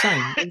 It's the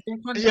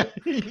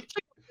same.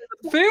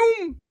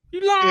 Film?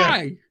 You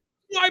lie.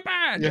 Lie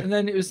bad. And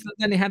then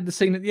he had the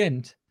scene at the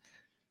end.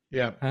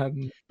 Yeah. But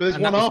there's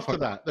one after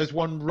that. There's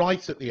one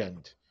right at the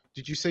end.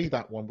 Did you see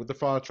that one with the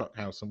fire truck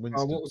house and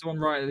Winston? Oh, what was the one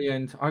right at the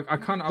end? I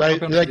can't.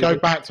 They go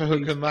back to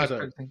Hook and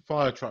Ladder,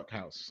 fire truck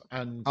house,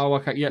 and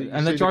okay, yeah,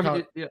 and they're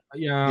driving. Yeah,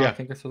 I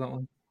think I saw that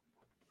one.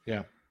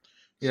 Yeah,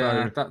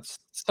 yeah, that's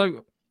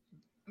so.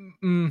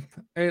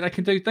 They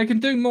can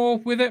do more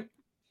with it,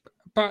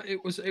 but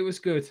it was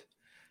good.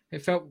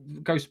 It felt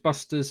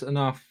Ghostbusters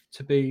enough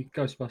to be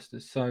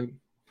Ghostbusters, so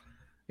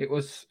it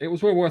was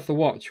well worth the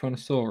watch when I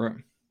saw it.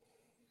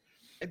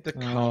 The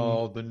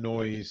car, the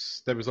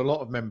noise. There was a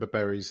lot of member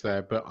berries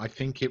there, but I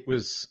think it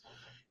was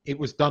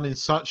done in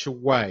such a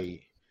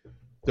way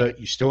that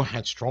you still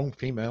had strong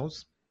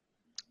females.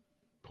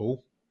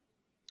 Paul,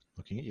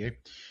 looking at you,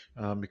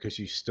 because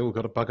you still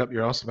got to bug up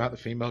your ass about the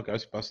female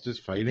Ghostbusters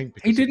failing.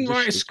 He didn't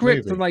write a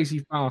script, the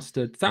lazy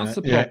bastard. That's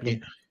the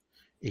problem.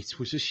 It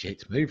was a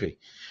shit movie.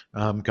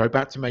 Go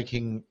back to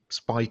making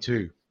Spy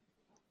 2.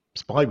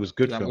 Spy was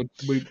good film.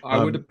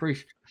 I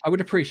would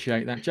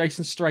appreciate that.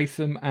 Jason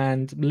Statham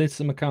and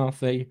Melissa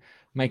McCarthy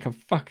make a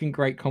fucking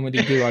great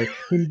comedy duo.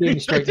 Him being a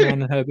straight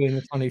man and her being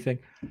the funny thing.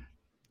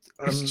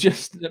 It's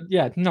just do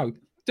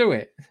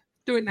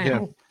it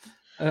now.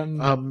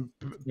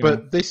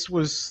 But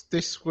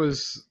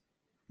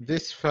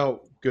this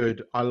felt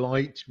good. I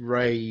liked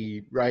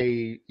Ray,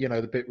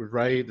 the bit with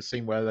Ray, the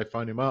scene where they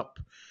phone him up.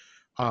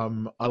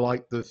 I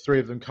like the three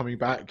of them coming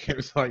back. It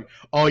was like,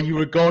 "Are you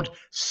a god?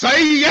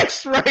 Say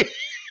yes, Ray!"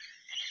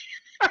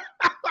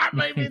 That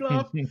made me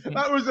laugh.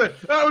 That was a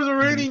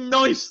really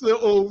nice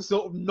little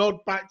sort of nod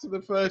back to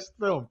the first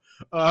film.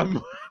 God,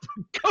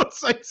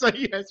 say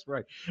yes,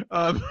 Ray.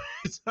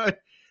 So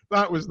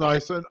that was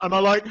nice, and I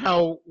like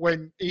how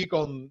when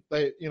Egon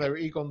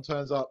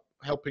turns up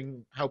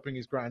helping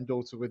his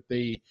granddaughter with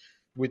the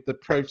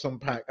proton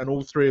pack, and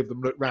all three of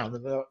them look round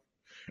and they're like,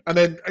 And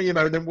then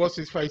then what's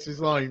his face's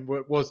line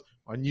was,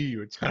 "I knew you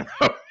would turn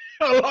up."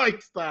 I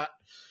liked that.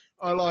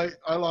 I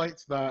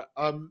liked that.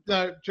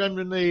 No,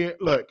 genuinely,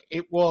 look,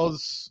 it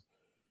was,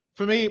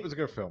 for me, it was a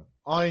good film.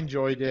 I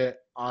enjoyed it.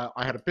 I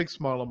had a big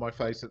smile on my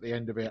face at the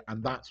end of it,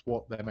 and that's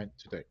what they're meant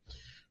to do.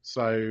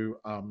 So,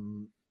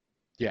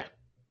 yeah,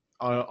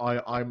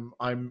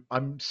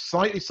 I'm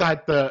slightly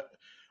sad that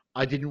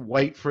I didn't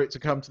wait for it to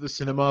come to the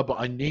cinema, but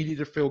I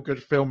needed a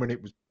feel-good film, and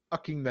it was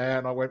fucking there,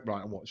 and I went,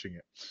 right, I'm watching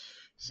it.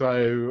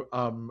 So,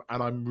 and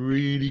I'm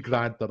really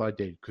glad that I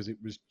did, because it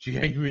was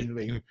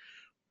genuinely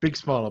big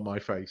smile on my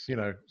face,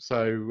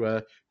 So,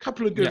 a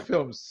couple of good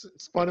films,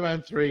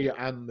 Spider-Man 3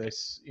 and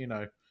this,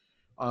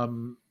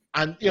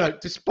 and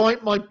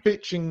despite my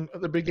bitching at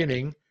the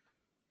beginning,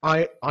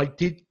 I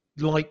did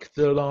like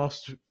the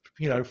last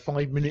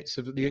 5 minutes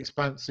of the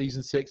Expanse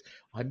season 6.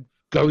 I'm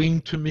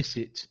going to miss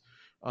it.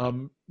 I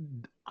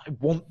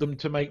want them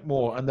to make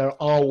more, and there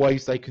are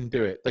ways they can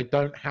do it. They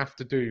don't have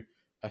to do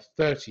a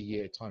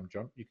 30-year time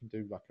jump. You can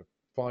do like a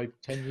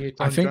 5-10-year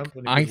time jump.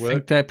 I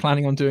think they're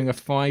planning on doing a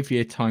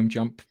 5-year time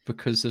jump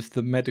because of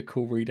the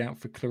medical readout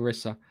for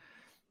Clarissa.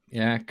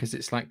 Yeah, because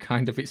it's like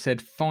it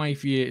said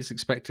 5 years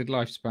expected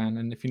lifespan,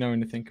 and if you know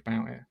anything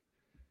about it,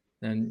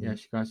 then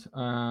yes, you guys.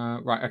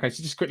 Right, okay.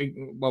 So just quickly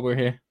while we're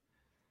here,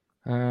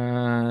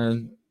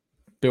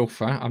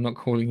 Bilfa. I'm not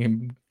calling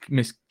him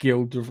Miss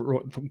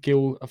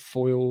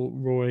Guilfoyle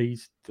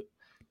Roy's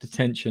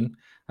detention.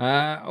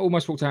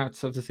 Almost walked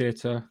out of the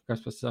theatre.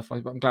 Ghostbusters stuff.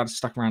 But I'm glad I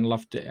stuck around.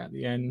 Loved it at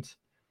the end.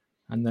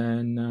 And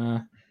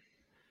then,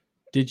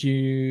 did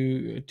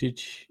you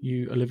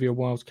Olivia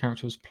Wilde's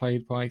character was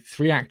played by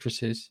 3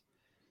 actresses.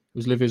 It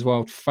was Olivia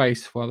Wilde's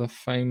face, while the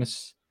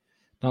famous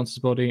dancer's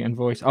body and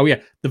voice. Oh yeah,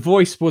 the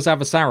voice was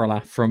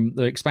Avasarala from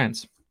The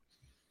Expanse.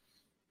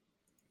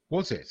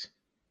 Was it?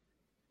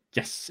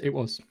 Yes, it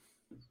was.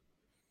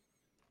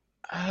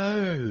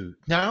 Oh,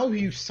 now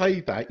you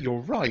say that,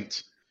 you're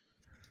right.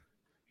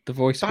 The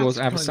voice was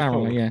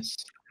Avasarala. Cool. Yes.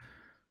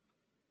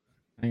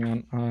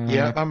 Hang on.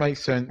 Yeah, that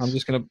makes sense. I'm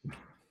just gonna.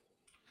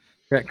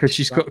 Yeah, because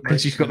she's got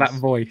that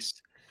voice.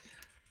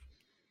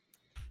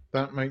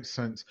 That makes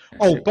sense.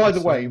 Oh, by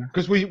the way,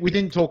 because we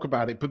didn't talk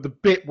about it, but the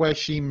bit where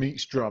she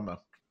meets Drummer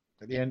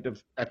at the end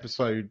of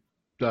episode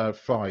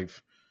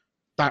 5,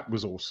 that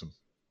was awesome.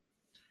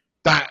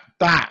 That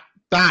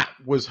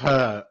was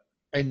her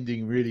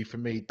ending, really, for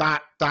me.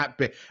 That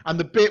bit, and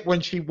the bit when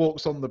she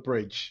walks on the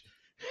bridge,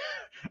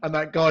 and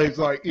that guy is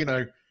like,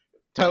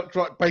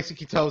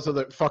 basically tells her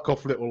that "fuck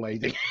off, little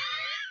lady,"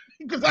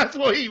 because that's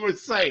what he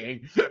was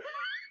saying.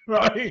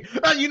 Right,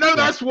 and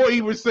that's what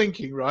he was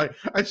thinking, right?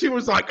 And she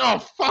was like, "Oh,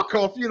 fuck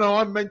off!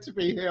 I'm meant to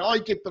be here. I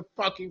give the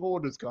fucking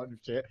orders," kind of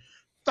shit.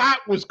 That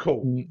was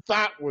cool.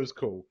 That was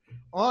cool.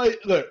 I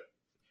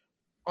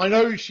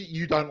know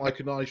you don't like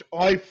Anaj.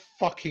 I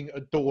fucking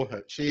adore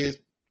her. She is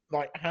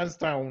like hands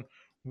down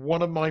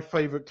one of my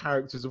favorite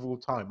characters of all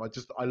time.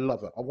 I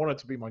love her. I want her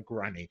to be my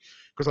granny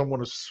because I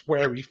want a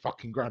sweary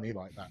fucking granny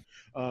like that.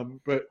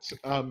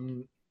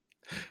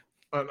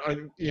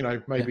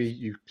 Maybe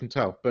you can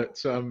tell,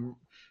 but.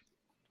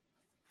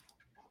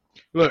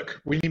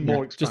 Look, we need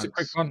more Expanse. Just a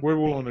quick one. We're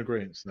all on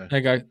agreement there. There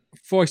you go.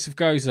 Voice of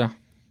Gozer.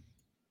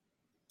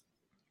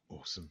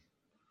 Awesome.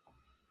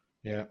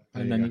 Yeah.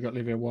 And then you got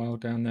Olivia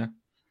Wilde down there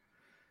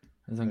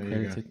as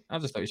uncredited. I'll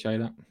just let you show you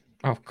that.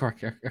 Oh,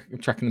 crikey. I'm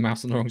tracking the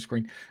mouse on the wrong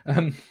screen.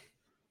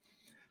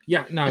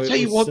 Yeah, no. I'll tell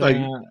you what,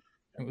 though.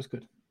 It was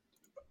good.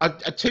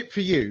 A tip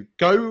for you.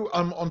 Go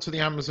onto the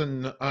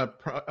Amazon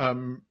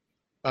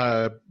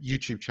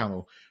YouTube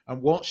channel and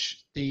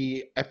watch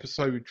the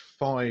episode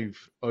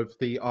 5 of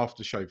the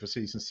after show for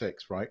season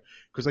 6, right?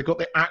 Because they got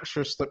the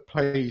actress that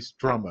plays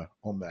Drummer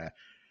on there,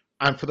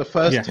 and for the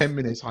first 10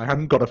 minutes I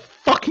hadn't got a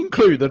fucking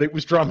clue that it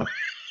was Drummer.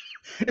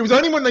 It was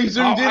only when they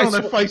zoomed in on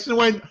her face and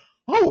went,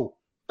 "Oh,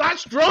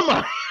 that's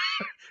Drummer."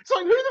 It's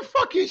like, who the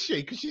fuck is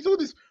she? Because she's all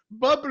this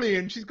bubbly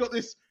and she's got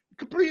this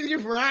completely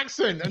different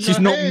accent, and she's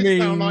her not hair's mean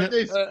down like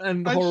this,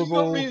 and horrible. She's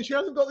not mean. She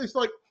hasn't got this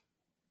like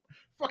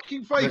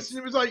fucking face, and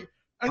it was like.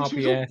 And she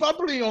was all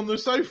bubbly on the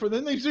sofa. And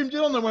then they zoomed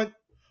in on her and went,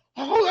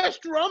 "Oh, that's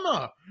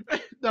Drummer."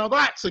 Now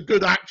that's a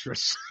good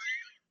actress.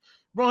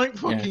 Right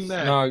fucking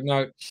there.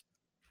 No.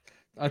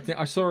 I think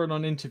I saw her on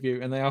an interview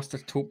and they asked her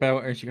to talk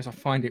about her and she goes, "I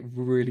find it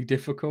really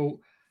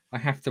difficult. I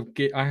have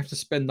to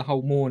spend the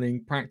whole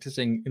morning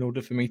practicing in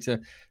order for me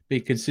to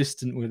be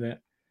consistent with it."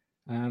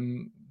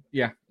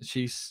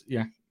 She's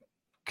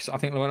because I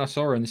think when I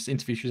saw her in this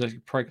interview, she was actually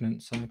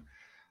pregnant. So,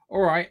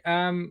 all right.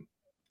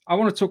 I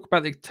want to talk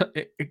about the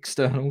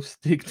externals,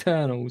 the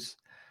Eternals.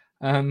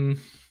 I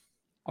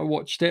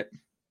watched it.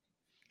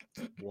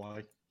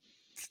 Why?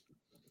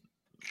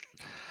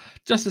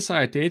 Just to say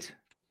I did.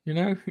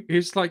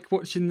 It's like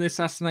watching the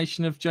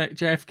assassination of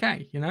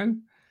JFK.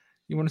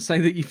 You want to say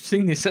that you've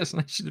seen the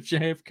assassination of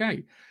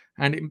JFK,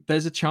 and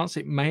there's a chance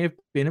it may have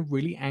been a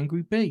really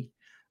angry bee.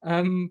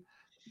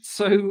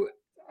 So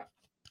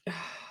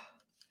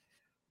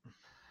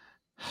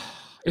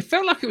it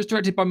felt like it was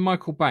directed by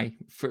Michael Bay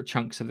for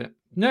chunks of it.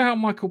 You know how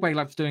Michael Bay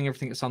likes doing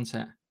everything at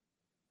sunset?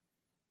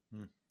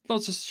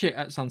 lots of shit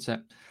at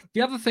sunset.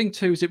 The other thing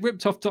too is it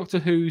ripped off Doctor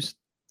Who's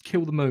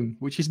Kill the Moon,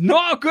 which is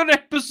not a good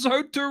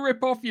episode to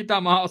rip off, you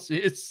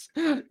dumbasses.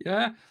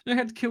 Yeah, they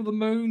had to Kill the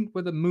Moon,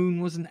 where the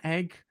moon was an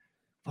egg,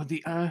 or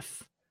the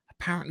Earth.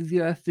 Apparently,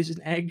 the Earth is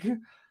an egg.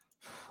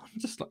 I'm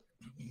just like,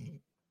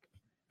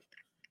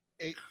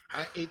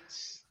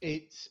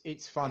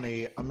 it's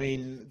funny. I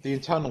mean, the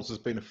Internals has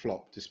been a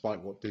flop,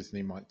 despite what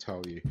Disney might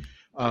tell you.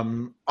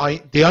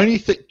 The only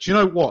thing, do you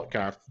know what,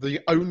 Gareth? The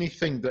only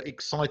thing that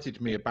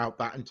excited me about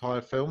that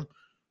entire film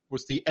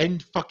was the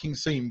end fucking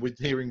scene with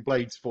hearing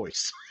Blade's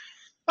voice.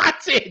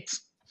 That's it,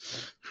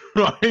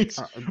 right?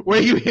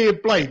 Where you hear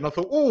Blade, and I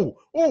thought, oh,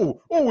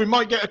 we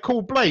might get a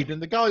cool Blade,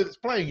 and the guy that's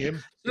playing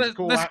him is a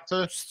cool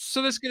actor. So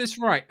let's get this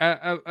right.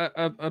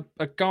 A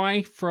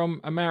guy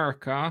from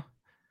America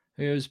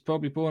who was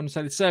probably born in,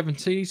 say, the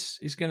 70s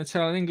is going to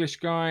tell an English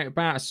guy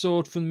about a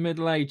sword from the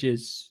Middle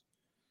Ages.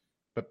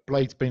 But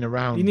Blade's been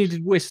around. He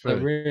needed Whistler,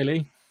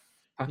 really.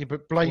 Yeah,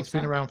 but Blade's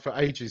been around for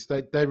ages.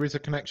 There is a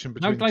connection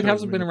between. No, Blade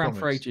hasn't been around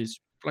for ages.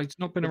 Blade's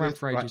not been around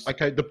for ages. Right,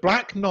 okay, the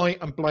Black Knight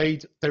and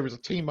Blade, there is a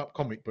team-up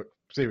comic book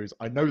series.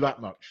 I know that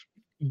much.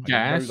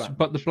 Yes,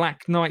 but the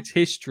Black Knight's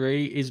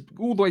history is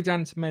all the way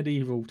down to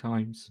medieval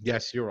times.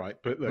 Yes, you're right.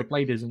 But look,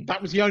 Blade isn't.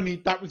 That was the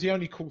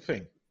only cool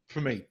thing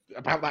for me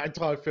about that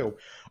entire film.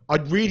 I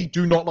really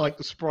do not like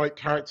the Sprite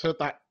character.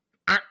 That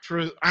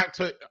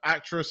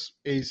actress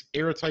is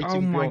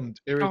irritating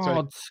beyond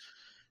irritating.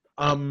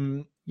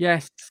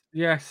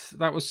 Yes,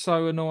 that was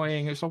so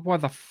annoying. It's like, why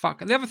the fuck?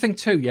 The other thing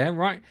too, yeah,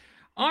 right?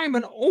 I'm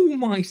an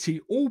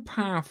almighty,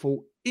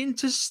 all-powerful,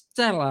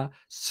 interstellar,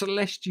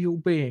 celestial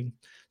being.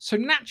 So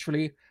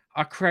naturally,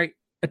 I create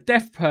a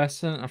deaf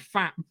person, a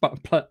fat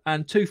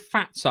and two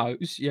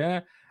fatzos,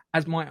 yeah,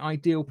 as my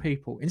ideal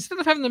people. Instead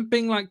of having them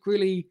being like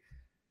really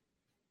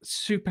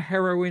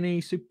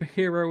superhero-y,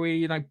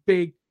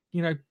 big,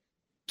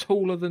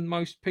 taller than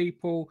most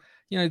people,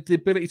 the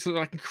ability to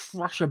like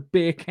crush a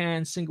beer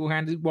can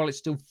single-handed while it's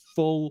still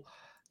full.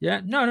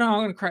 Yeah, no, I'm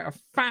going to create a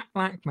fat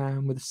black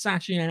man with a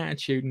sassy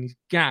attitude and he's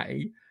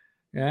gay,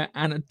 yeah,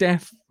 and a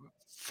deaf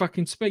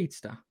fucking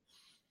speedster.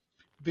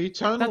 The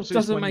Eternals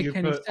is when you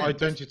put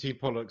identity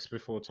politics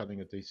before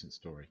telling a decent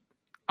story.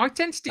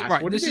 Identity, That's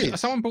right? What this is.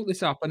 Someone brought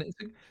this up, and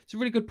it's a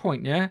really good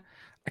point. Yeah,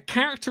 a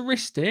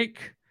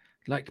characteristic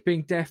like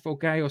being deaf or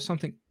gay or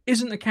something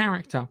isn't a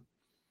character.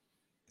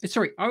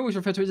 Sorry, I always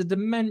refer to it as a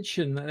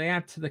dimension that they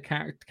add to the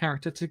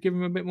character to give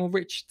them a bit more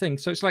rich thing.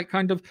 So it's like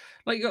kind of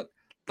like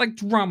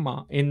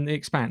Drummer in The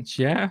Expanse,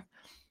 yeah?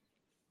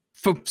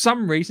 For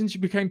some reason, she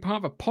became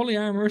part of a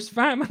polyamorous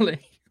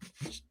family.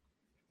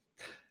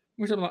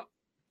 Which I'm like,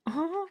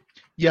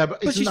 yeah,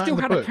 but she still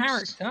had a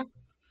character.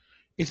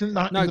 Isn't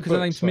that no? Because her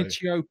name's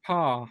Michio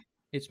Parr.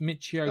 It's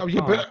Michio Parr. Oh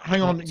yeah, but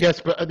hang on.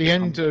 Yes, but at the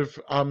end of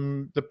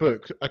the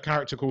book, a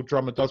character called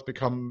Drummer does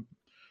become.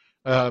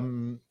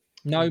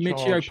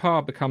 Michio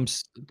Parr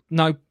becomes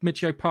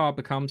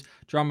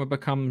Drummer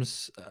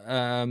becomes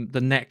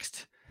the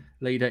next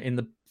leader in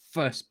the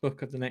first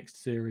book of the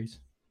next series.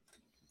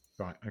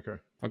 Right. Okay.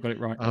 I got it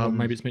right. Or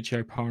maybe it's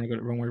Michio Parr and I got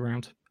it the wrong way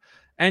around.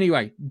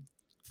 Anyway,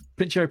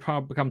 Michio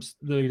Parr becomes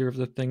the leader of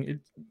the thing.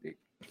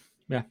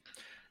 Yeah.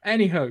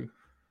 Anywho,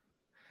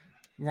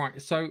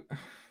 right. So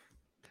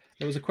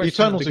there was a question.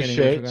 The Eternals is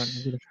shit.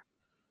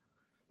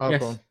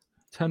 Yes.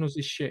 Eternals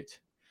is shit.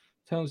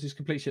 Eternals is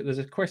complete shit. There's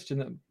a question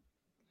that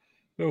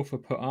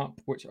Bilfa put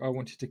up, which I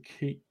wanted to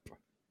keep.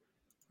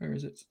 Where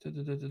is it?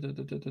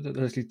 There's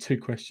actually two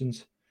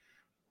questions.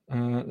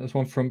 There's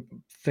one from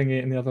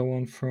Thingy and the other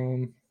one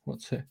from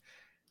what's it?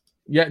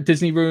 Yeah,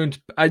 Disney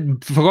ruined. I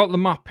forgot the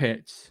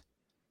Muppets.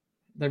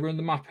 They ruined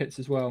the Muppets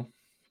as well.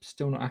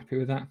 Still not happy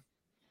with that.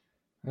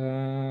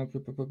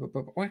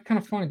 Where can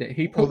I find it?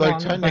 He put although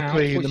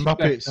technically the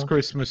Muppets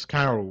Christmas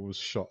Carol was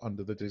shot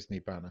under the Disney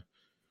banner.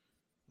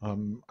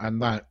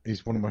 And that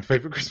is one of my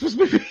favorite Christmas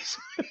movies.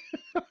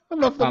 I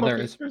love the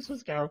Muppets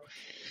Christmas Carol.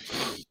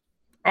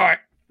 All right.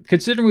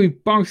 Considering we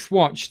both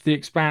watched The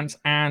Expanse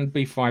and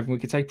B5, and we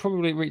could say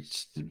probably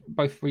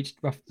both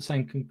reached the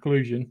same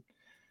conclusion,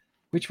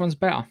 which one's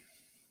better?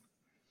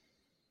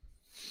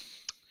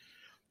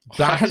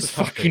 That's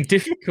fucking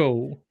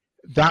difficult.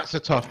 That's a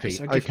toughie.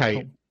 So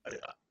okay.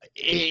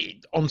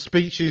 On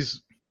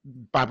speeches,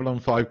 Babylon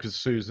 5 because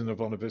Susan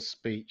Ivanova's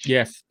speech.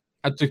 Yes.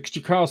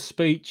 Jakar's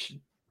speech.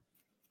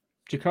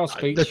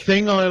 The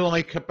thing I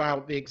like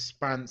about The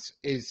Expanse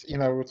is, we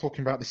were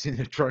talking about this in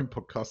the drone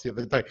podcast the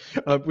other day,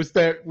 was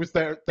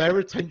their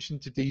attention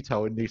to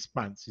detail in The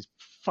Expanse is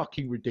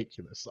fucking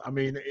ridiculous. I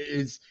mean, it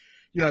is,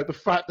 the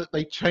fact that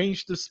they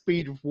changed the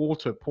speed of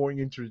water pouring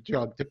into a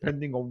jug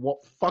depending on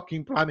what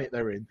fucking planet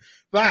they're in.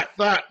 That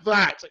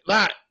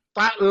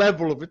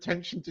level of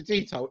attention to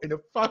detail in a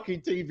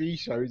fucking TV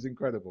show is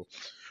incredible.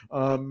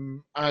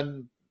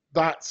 And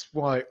that's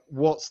why,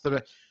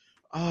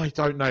 I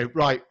don't know.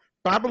 Right.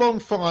 Babylon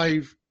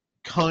 5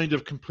 kind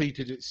of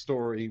completed its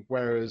story,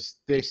 whereas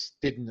this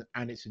didn't,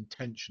 and it's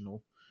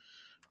intentional.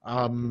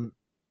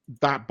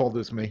 That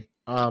bothers me.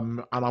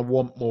 and I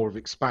want more of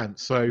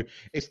Expanse. So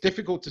it's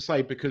difficult to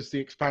say because the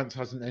Expanse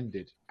hasn't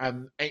ended,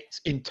 and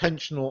it's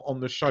intentional on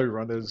the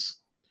showrunners.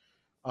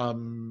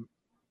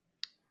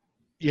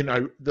 You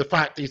know, the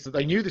fact is that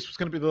they knew this was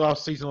going to be the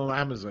last season on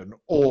Amazon,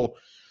 or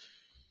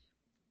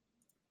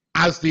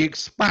as the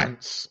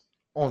Expanse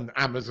on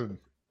Amazon.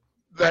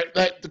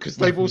 Because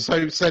they've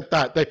also said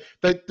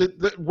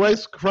that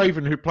Wes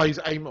Craven, who plays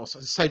Amos,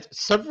 has said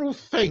several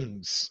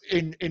things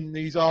in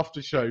these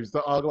after shows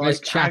that are like, Wes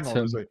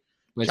Chatham.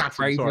 Wes Chatham,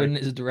 Craven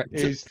is a director.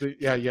 Is the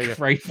yeah.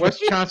 Craven. Wes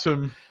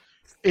Chatham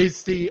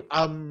is the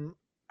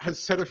has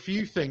said a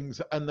few things,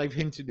 and they've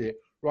hinted it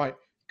right,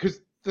 because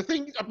the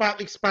thing about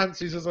the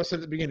Expanse is, as I said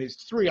at the beginning,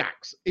 it's 3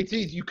 acts. It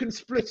is, you can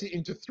split it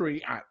into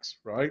 3 acts,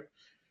 right?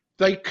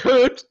 They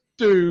could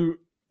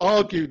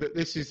argue that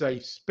this is a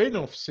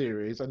spin-off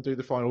series and do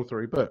the final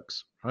 3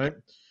 books, right?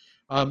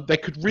 They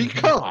could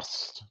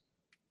recast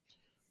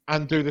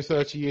and do the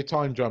 30-year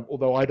time jump,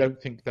 although I don't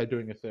think they're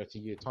doing a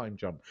 30-year time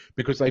jump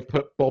because they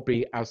put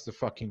Bobby as the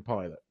fucking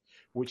pilot,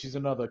 which is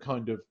another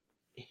kind of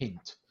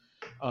hint.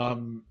 I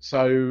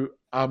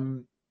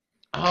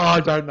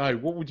don't know.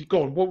 What would you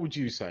go on? What would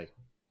you say?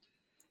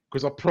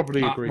 Because I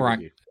probably agree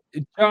with you.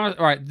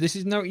 Right. This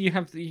is you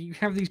have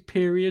these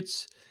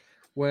periods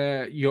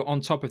where you're on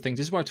top of things.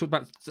 This is why I talked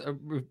about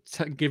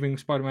giving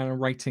Spider-Man a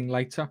rating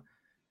later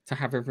to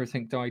have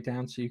everything die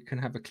down so you can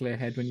have a clear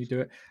head when you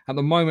do it. At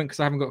the moment, because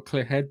I haven't got a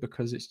clear head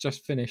because it's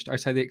just finished, I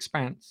say The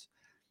Expanse.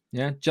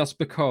 Yeah, just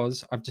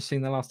because I've just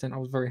seen the last 10, I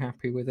was very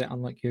happy with it,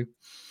 unlike you,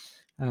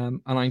 and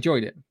I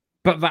enjoyed it.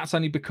 But that's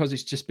only because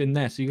it's just been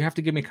there. So you have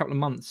to give me a couple of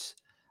months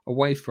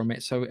away from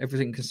it so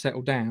everything can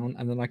settle down,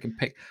 and then I can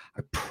pick.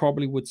 I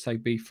probably would say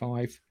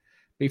B5.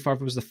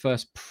 B5 was the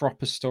first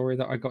proper story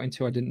that I got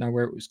into. I didn't know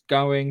where it was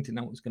going, didn't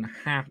know what was going to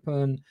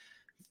happen.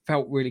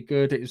 Felt really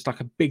good. It was like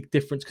a big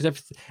difference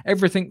because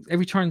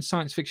every time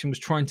science fiction was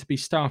trying to be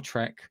Star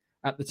Trek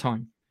at the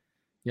time.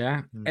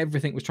 Yeah,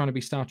 everything was trying to be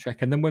Star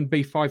Trek. And then when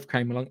B5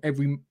 came along,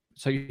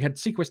 so you had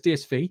Sequest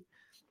DSV,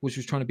 which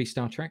was trying to be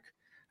Star Trek.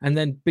 And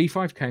then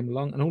B5 came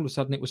along, and all of a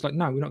sudden it was like,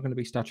 no, we're not going to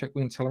be Star Trek.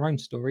 We're going to tell our own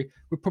story.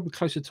 We're probably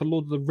closer to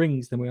Lord of the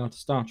Rings than we are to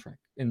Star Trek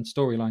in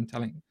storyline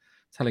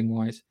telling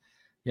wise.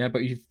 Yeah,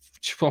 but you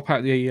swap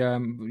out the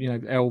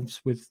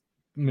elves with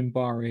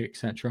Minbari,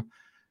 etc.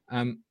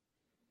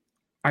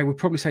 I would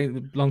probably say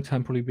the long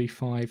term probably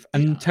B5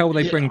 until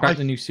they bring back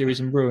the new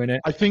series and ruin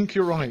it. I think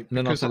you're right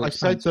because I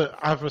said that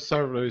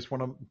Avasarala is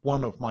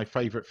one of my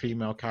favorite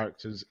female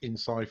characters in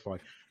sci-fi.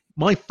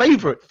 My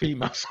favorite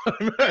female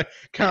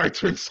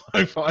character in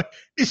sci-fi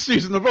is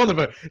Susan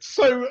Ivanova.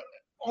 So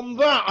on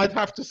that, I'd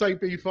have to say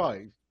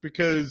B5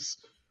 because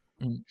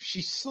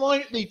she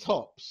slightly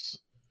tops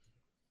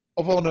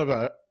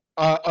Ivanova,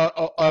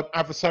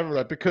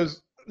 Avasarala,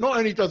 because not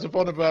only does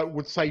Ivanova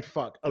would say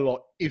fuck a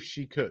lot if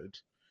she could,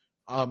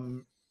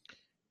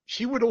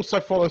 she would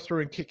also follow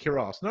through and kick your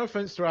ass. No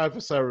offense to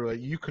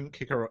Avasarala, you couldn't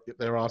kick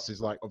their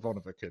asses like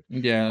Ivanova could.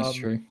 Yeah, that's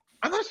true.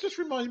 And that's just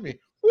reminded me,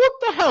 what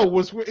the hell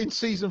was in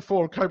season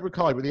 4 of Cobra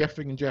Kai with the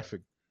effing and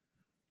jeffing?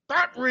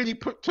 That really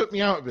took me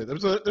out of it.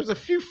 There's a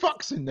few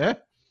fucks in there.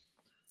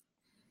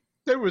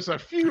 There was a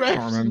few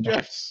F's and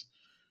Jeffs.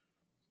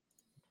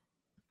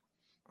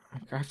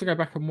 I have to go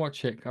back and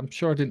watch it. I'm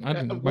sure I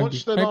didn't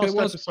watch the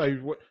last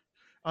episode.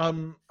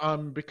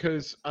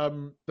 Because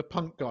the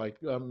punk guy,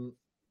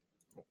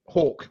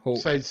 Hawk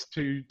says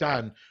to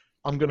Dan,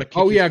 "I'm going to kick."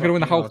 Oh yeah, I'm going to win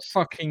the whole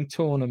fucking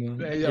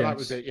tournament. Yeah, yes. That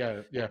was it.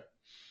 Yeah.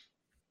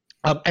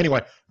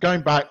 Anyway,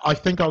 going back, I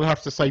think I'll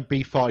have to say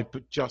B5,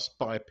 but just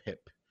by a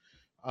pip.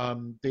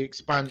 The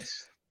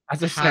Expanse,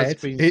 as I said,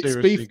 it's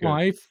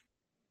B5.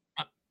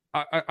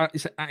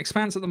 It's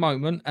Expanse at the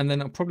moment, and then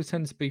it'll probably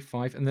turn to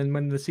B5, and then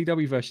when the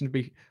CW version of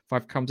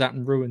B5 comes out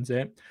and ruins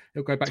it,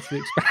 it'll go back to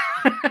the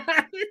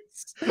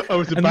Expanse. I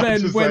was about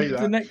to say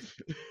that.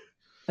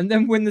 And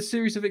then when the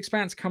series of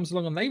Expanse comes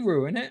along and they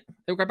ruin it,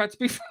 it'll go back to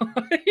B5.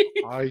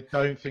 I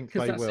don't think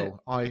they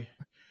will.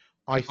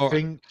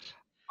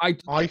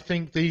 I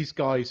think these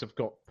guys have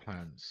got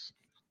plans.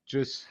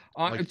 Do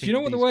you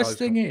know what the worst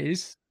thing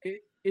is?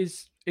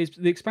 Is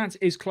the Expanse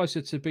is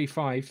closer to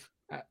B5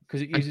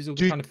 because it uses all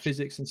the kind of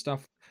physics and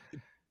stuff.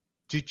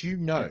 Did you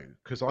know?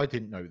 Because I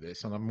didn't know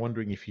this, and I'm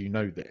wondering if you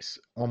know this.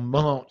 On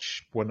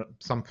March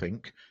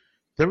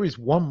there is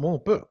one more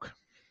book.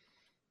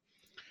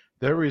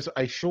 There is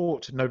a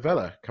short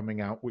novella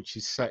coming out which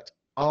is set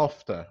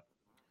after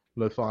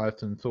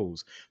Leviathan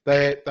Falls.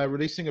 They're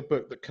releasing a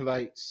book that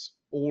collates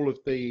all of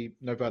the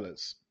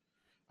novellas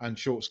and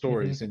short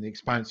stories in the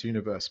Expanse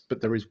universe, but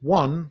there is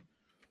one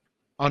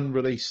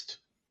unreleased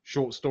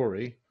short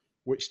story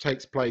which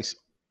takes place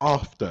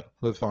after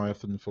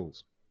Leviathan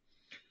Falls.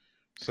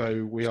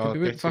 So we are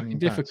getting fucking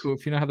difficult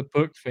if you know how the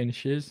book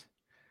finishes.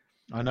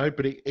 I know,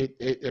 but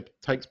it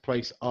takes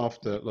place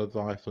after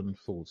Leviathan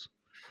Falls.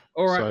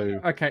 All right.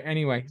 Okay.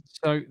 Anyway,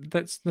 so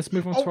let's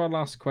move on to our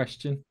last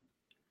question.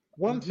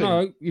 One thing.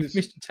 No, you've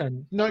missed your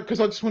turn. No, because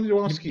I just wanted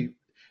to ask you.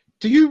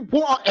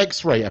 What are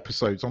X-ray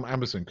episodes on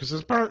Amazon? Because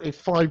there's apparently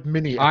 5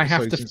 mini episodes. I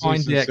have to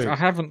find the X.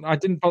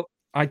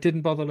 I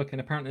didn't bother looking.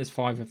 Apparently, there's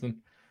 5 of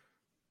them.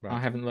 Right. I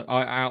haven't looked.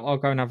 I'll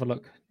go and have a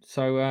look.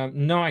 So,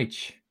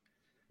 Nige,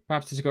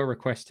 perhaps he's got a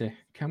request here.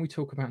 Can we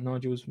talk about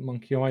Nigel's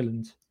Monkey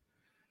Island?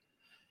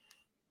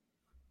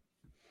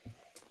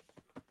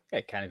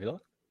 Yeah, can if you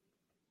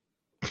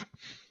like.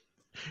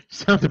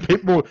 Sound a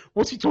bit more.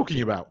 What's he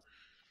talking about?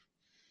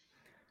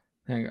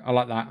 I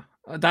like that.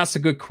 That's a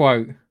good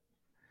quote.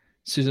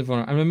 Susan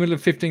Von. I'm in the middle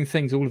of 15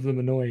 things, all of them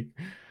annoying.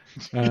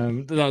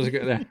 That was a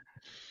good there.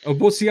 Oh,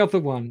 what's the other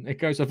one? It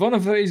goes,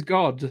 Ivonifer is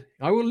God.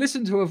 I will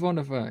listen to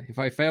Ivonifer. If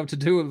I fail to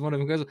do what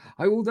Ivonifer goes,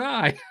 I will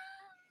die.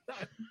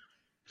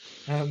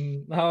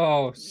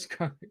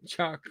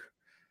 Chuck.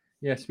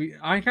 Yes,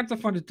 I had to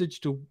find a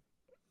digital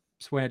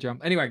swear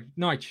jump. Anyway,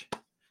 Nige.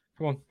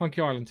 Come on,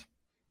 Monkey Island.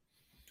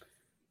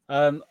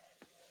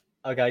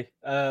 Okay.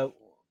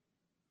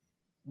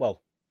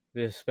 Well,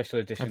 the special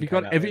edition. Have you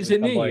got? If it's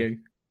near you?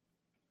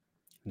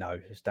 No,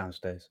 it's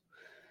downstairs.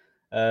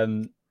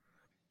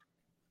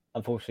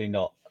 Unfortunately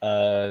not.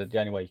 The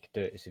only way you could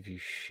do it is if you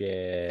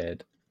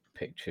shared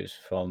pictures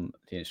from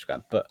the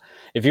Instagram. But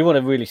if you want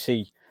to really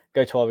see,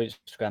 go to our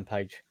Instagram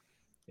page.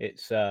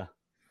 It's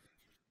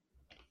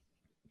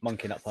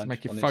Monkey Nut Punch.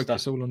 Make you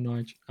focus all on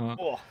Nige.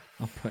 I'll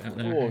put it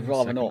there.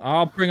 Rather not.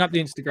 I'll bring up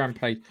the Instagram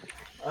page.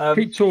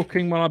 Keep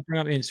talking while I bring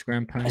up the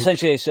Instagram page.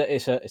 Essentially,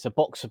 it's a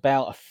box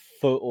about a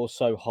foot or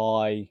so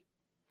high,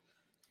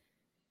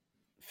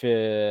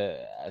 for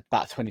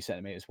about 20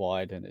 centimeters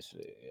wide, and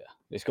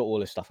it's got all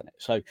this stuff in it.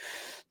 So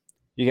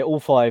you get all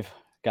 5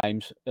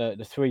 games,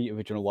 the 3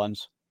 original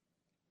ones,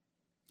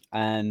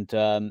 and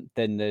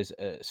then there's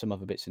some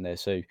other bits in there.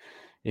 So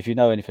if you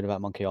know anything about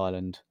Monkey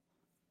Island,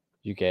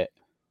 you get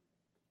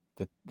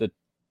the.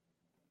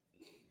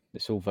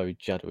 It's all very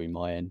juddery.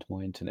 My end,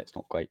 my internet's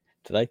not great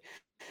today.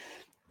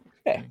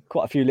 Yeah,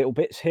 quite a few little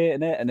bits here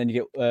and there, and then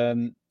you get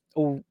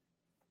all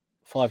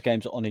 5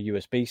 games on a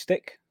USB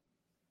stick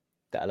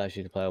that allows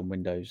you to play on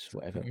Windows,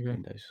 whatever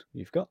Windows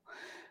you've got.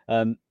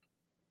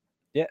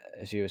 Yeah,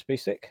 it's a USB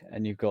stick,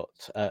 and you've got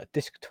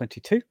disc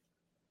 22,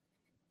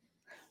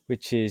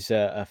 which is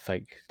a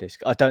fake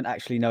disc. I don't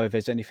actually know if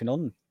there's anything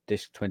on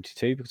disc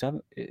 22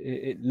 because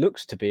it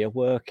looks to be a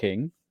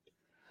working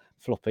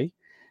floppy,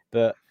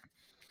 but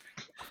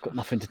I've got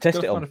nothing to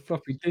test it on. A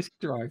floppy disk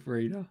drive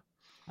reader.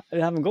 I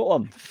haven't got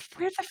one.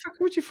 Where the fuck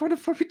would you find a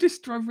floppy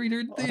disk drive reader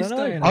in this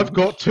day? I've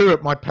got 2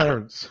 at my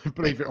parents',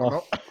 believe it or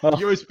not.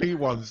 USB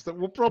ones that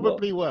will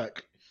probably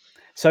work.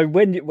 So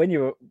when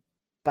you're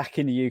back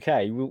in the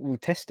UK, we'll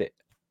test it.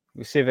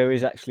 We'll see if there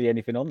is actually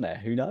anything on there.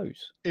 Who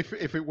knows? If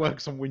it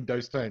works on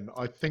Windows 10,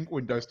 I think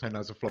Windows 10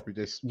 has a floppy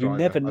disk driver. You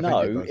never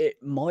know.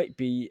 It might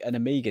be an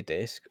Amiga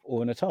disk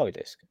or an Atari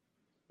disk.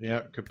 Yeah,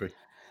 it could be.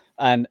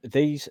 And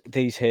these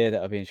here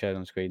that are being shown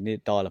on screen, the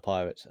Dial of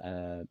Pirates,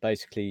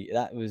 basically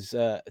that was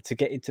to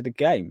get into the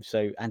game,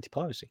 so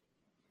anti-piracy.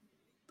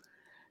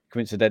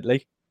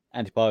 Coincidentally,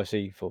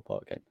 anti-piracy for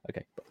pirate game.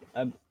 Okay,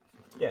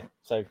 yeah.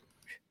 So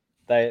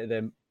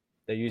they're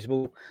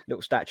usable.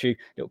 Little statue,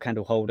 little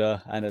candle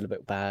holder, and a little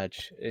bit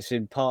badge. It's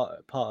in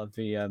part of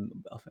the I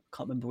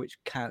can't remember which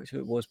character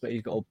it was, but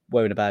he's got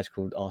wearing a badge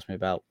called "Ask Me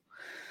About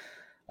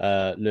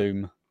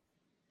Loom."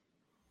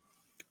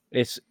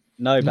 It's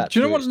no backstory. Do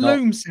you know what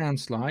Loom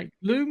sounds like?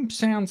 Loom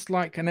sounds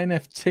like an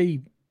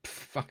NFT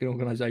fucking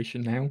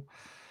organization now.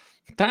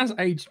 That's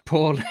aged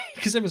poorly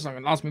because everyone's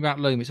like, ask me about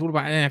Loom. It's all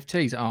about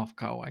NFTs. Oh,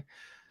 go away.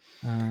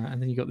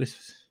 And then you got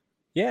this.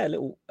 Yeah, a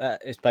little.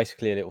 It's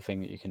basically a little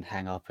thing that you can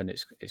hang up, and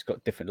it's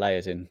got different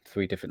layers in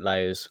 3 different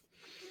layers.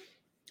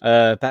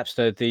 Perhaps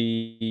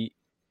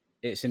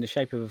it's in the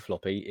shape of a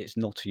floppy. It's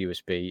not a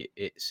USB.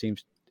 It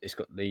seems it's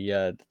got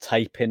the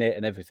tape in it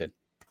and everything.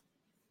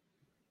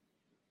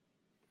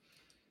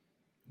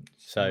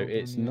 So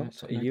it's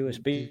not a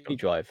USB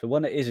drive. The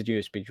one that is a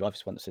USB drive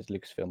is one that says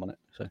Lucasfilm on it.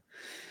 So,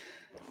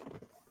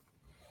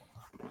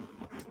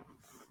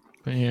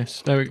 but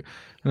yes, there we go.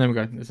 And then we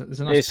go. There's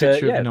a nice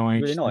picture of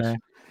Nige. Really nice.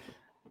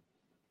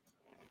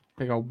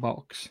 Big old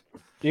box.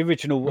 The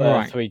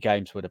original 3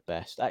 games were the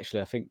best.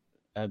 Actually, I think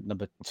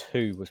number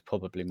 2 was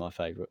probably my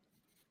favourite.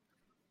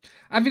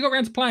 Have you got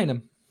around to playing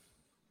them?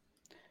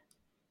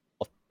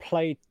 I've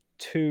played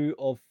 2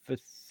 of the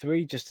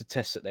 3 just to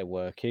test that they're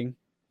working.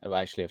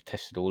 I've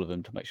tested all of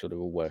them to make sure they're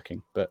all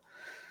working. But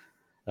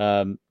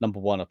number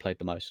 1, I played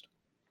the most.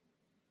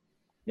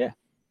 Yeah.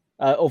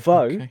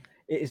 Although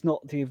it is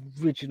not the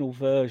original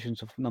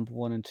versions of number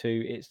 1 and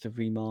 2. It's the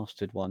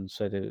remastered one.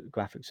 So the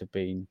graphics have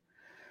been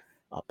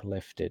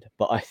uplifted.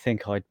 But I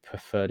think I'd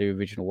prefer the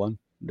original one,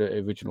 the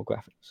original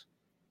graphics.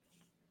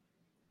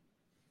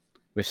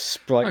 With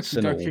sprites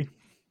and all.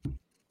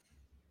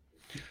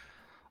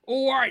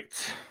 All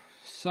right.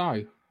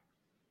 So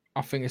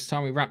I think it's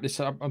time we wrap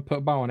this up and put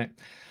a bow on it.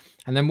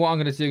 And then what I'm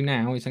going to do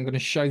now is I'm going to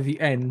show the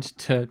end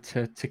to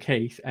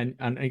Keith and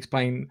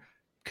explain.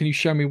 Can you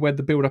show me where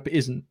the build-up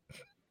isn't?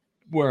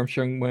 Where I'm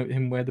showing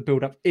him where the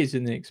build-up is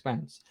in the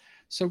Expanse.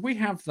 So we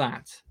have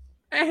that.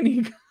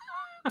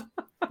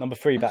 Number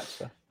 3,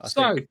 Baxter.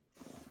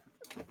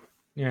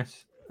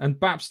 Yes. And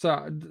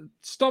Baxter,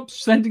 stop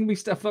sending me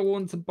stuff I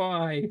want to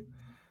buy.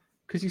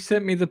 because you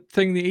sent me the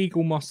thing, the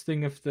eagle moss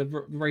thing of the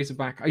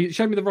Razorback. You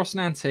showed me the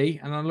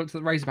Rocinante, and I looked at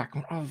the Razorback.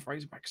 And went, oh, the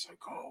Razorback's so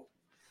cool.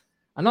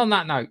 And on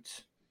that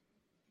note,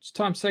 it's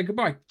time to say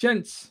goodbye,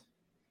 gents.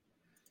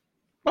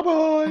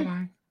 Bye-bye.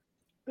 Bye.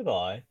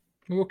 Goodbye.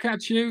 We'll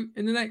catch you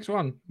in the next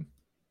one.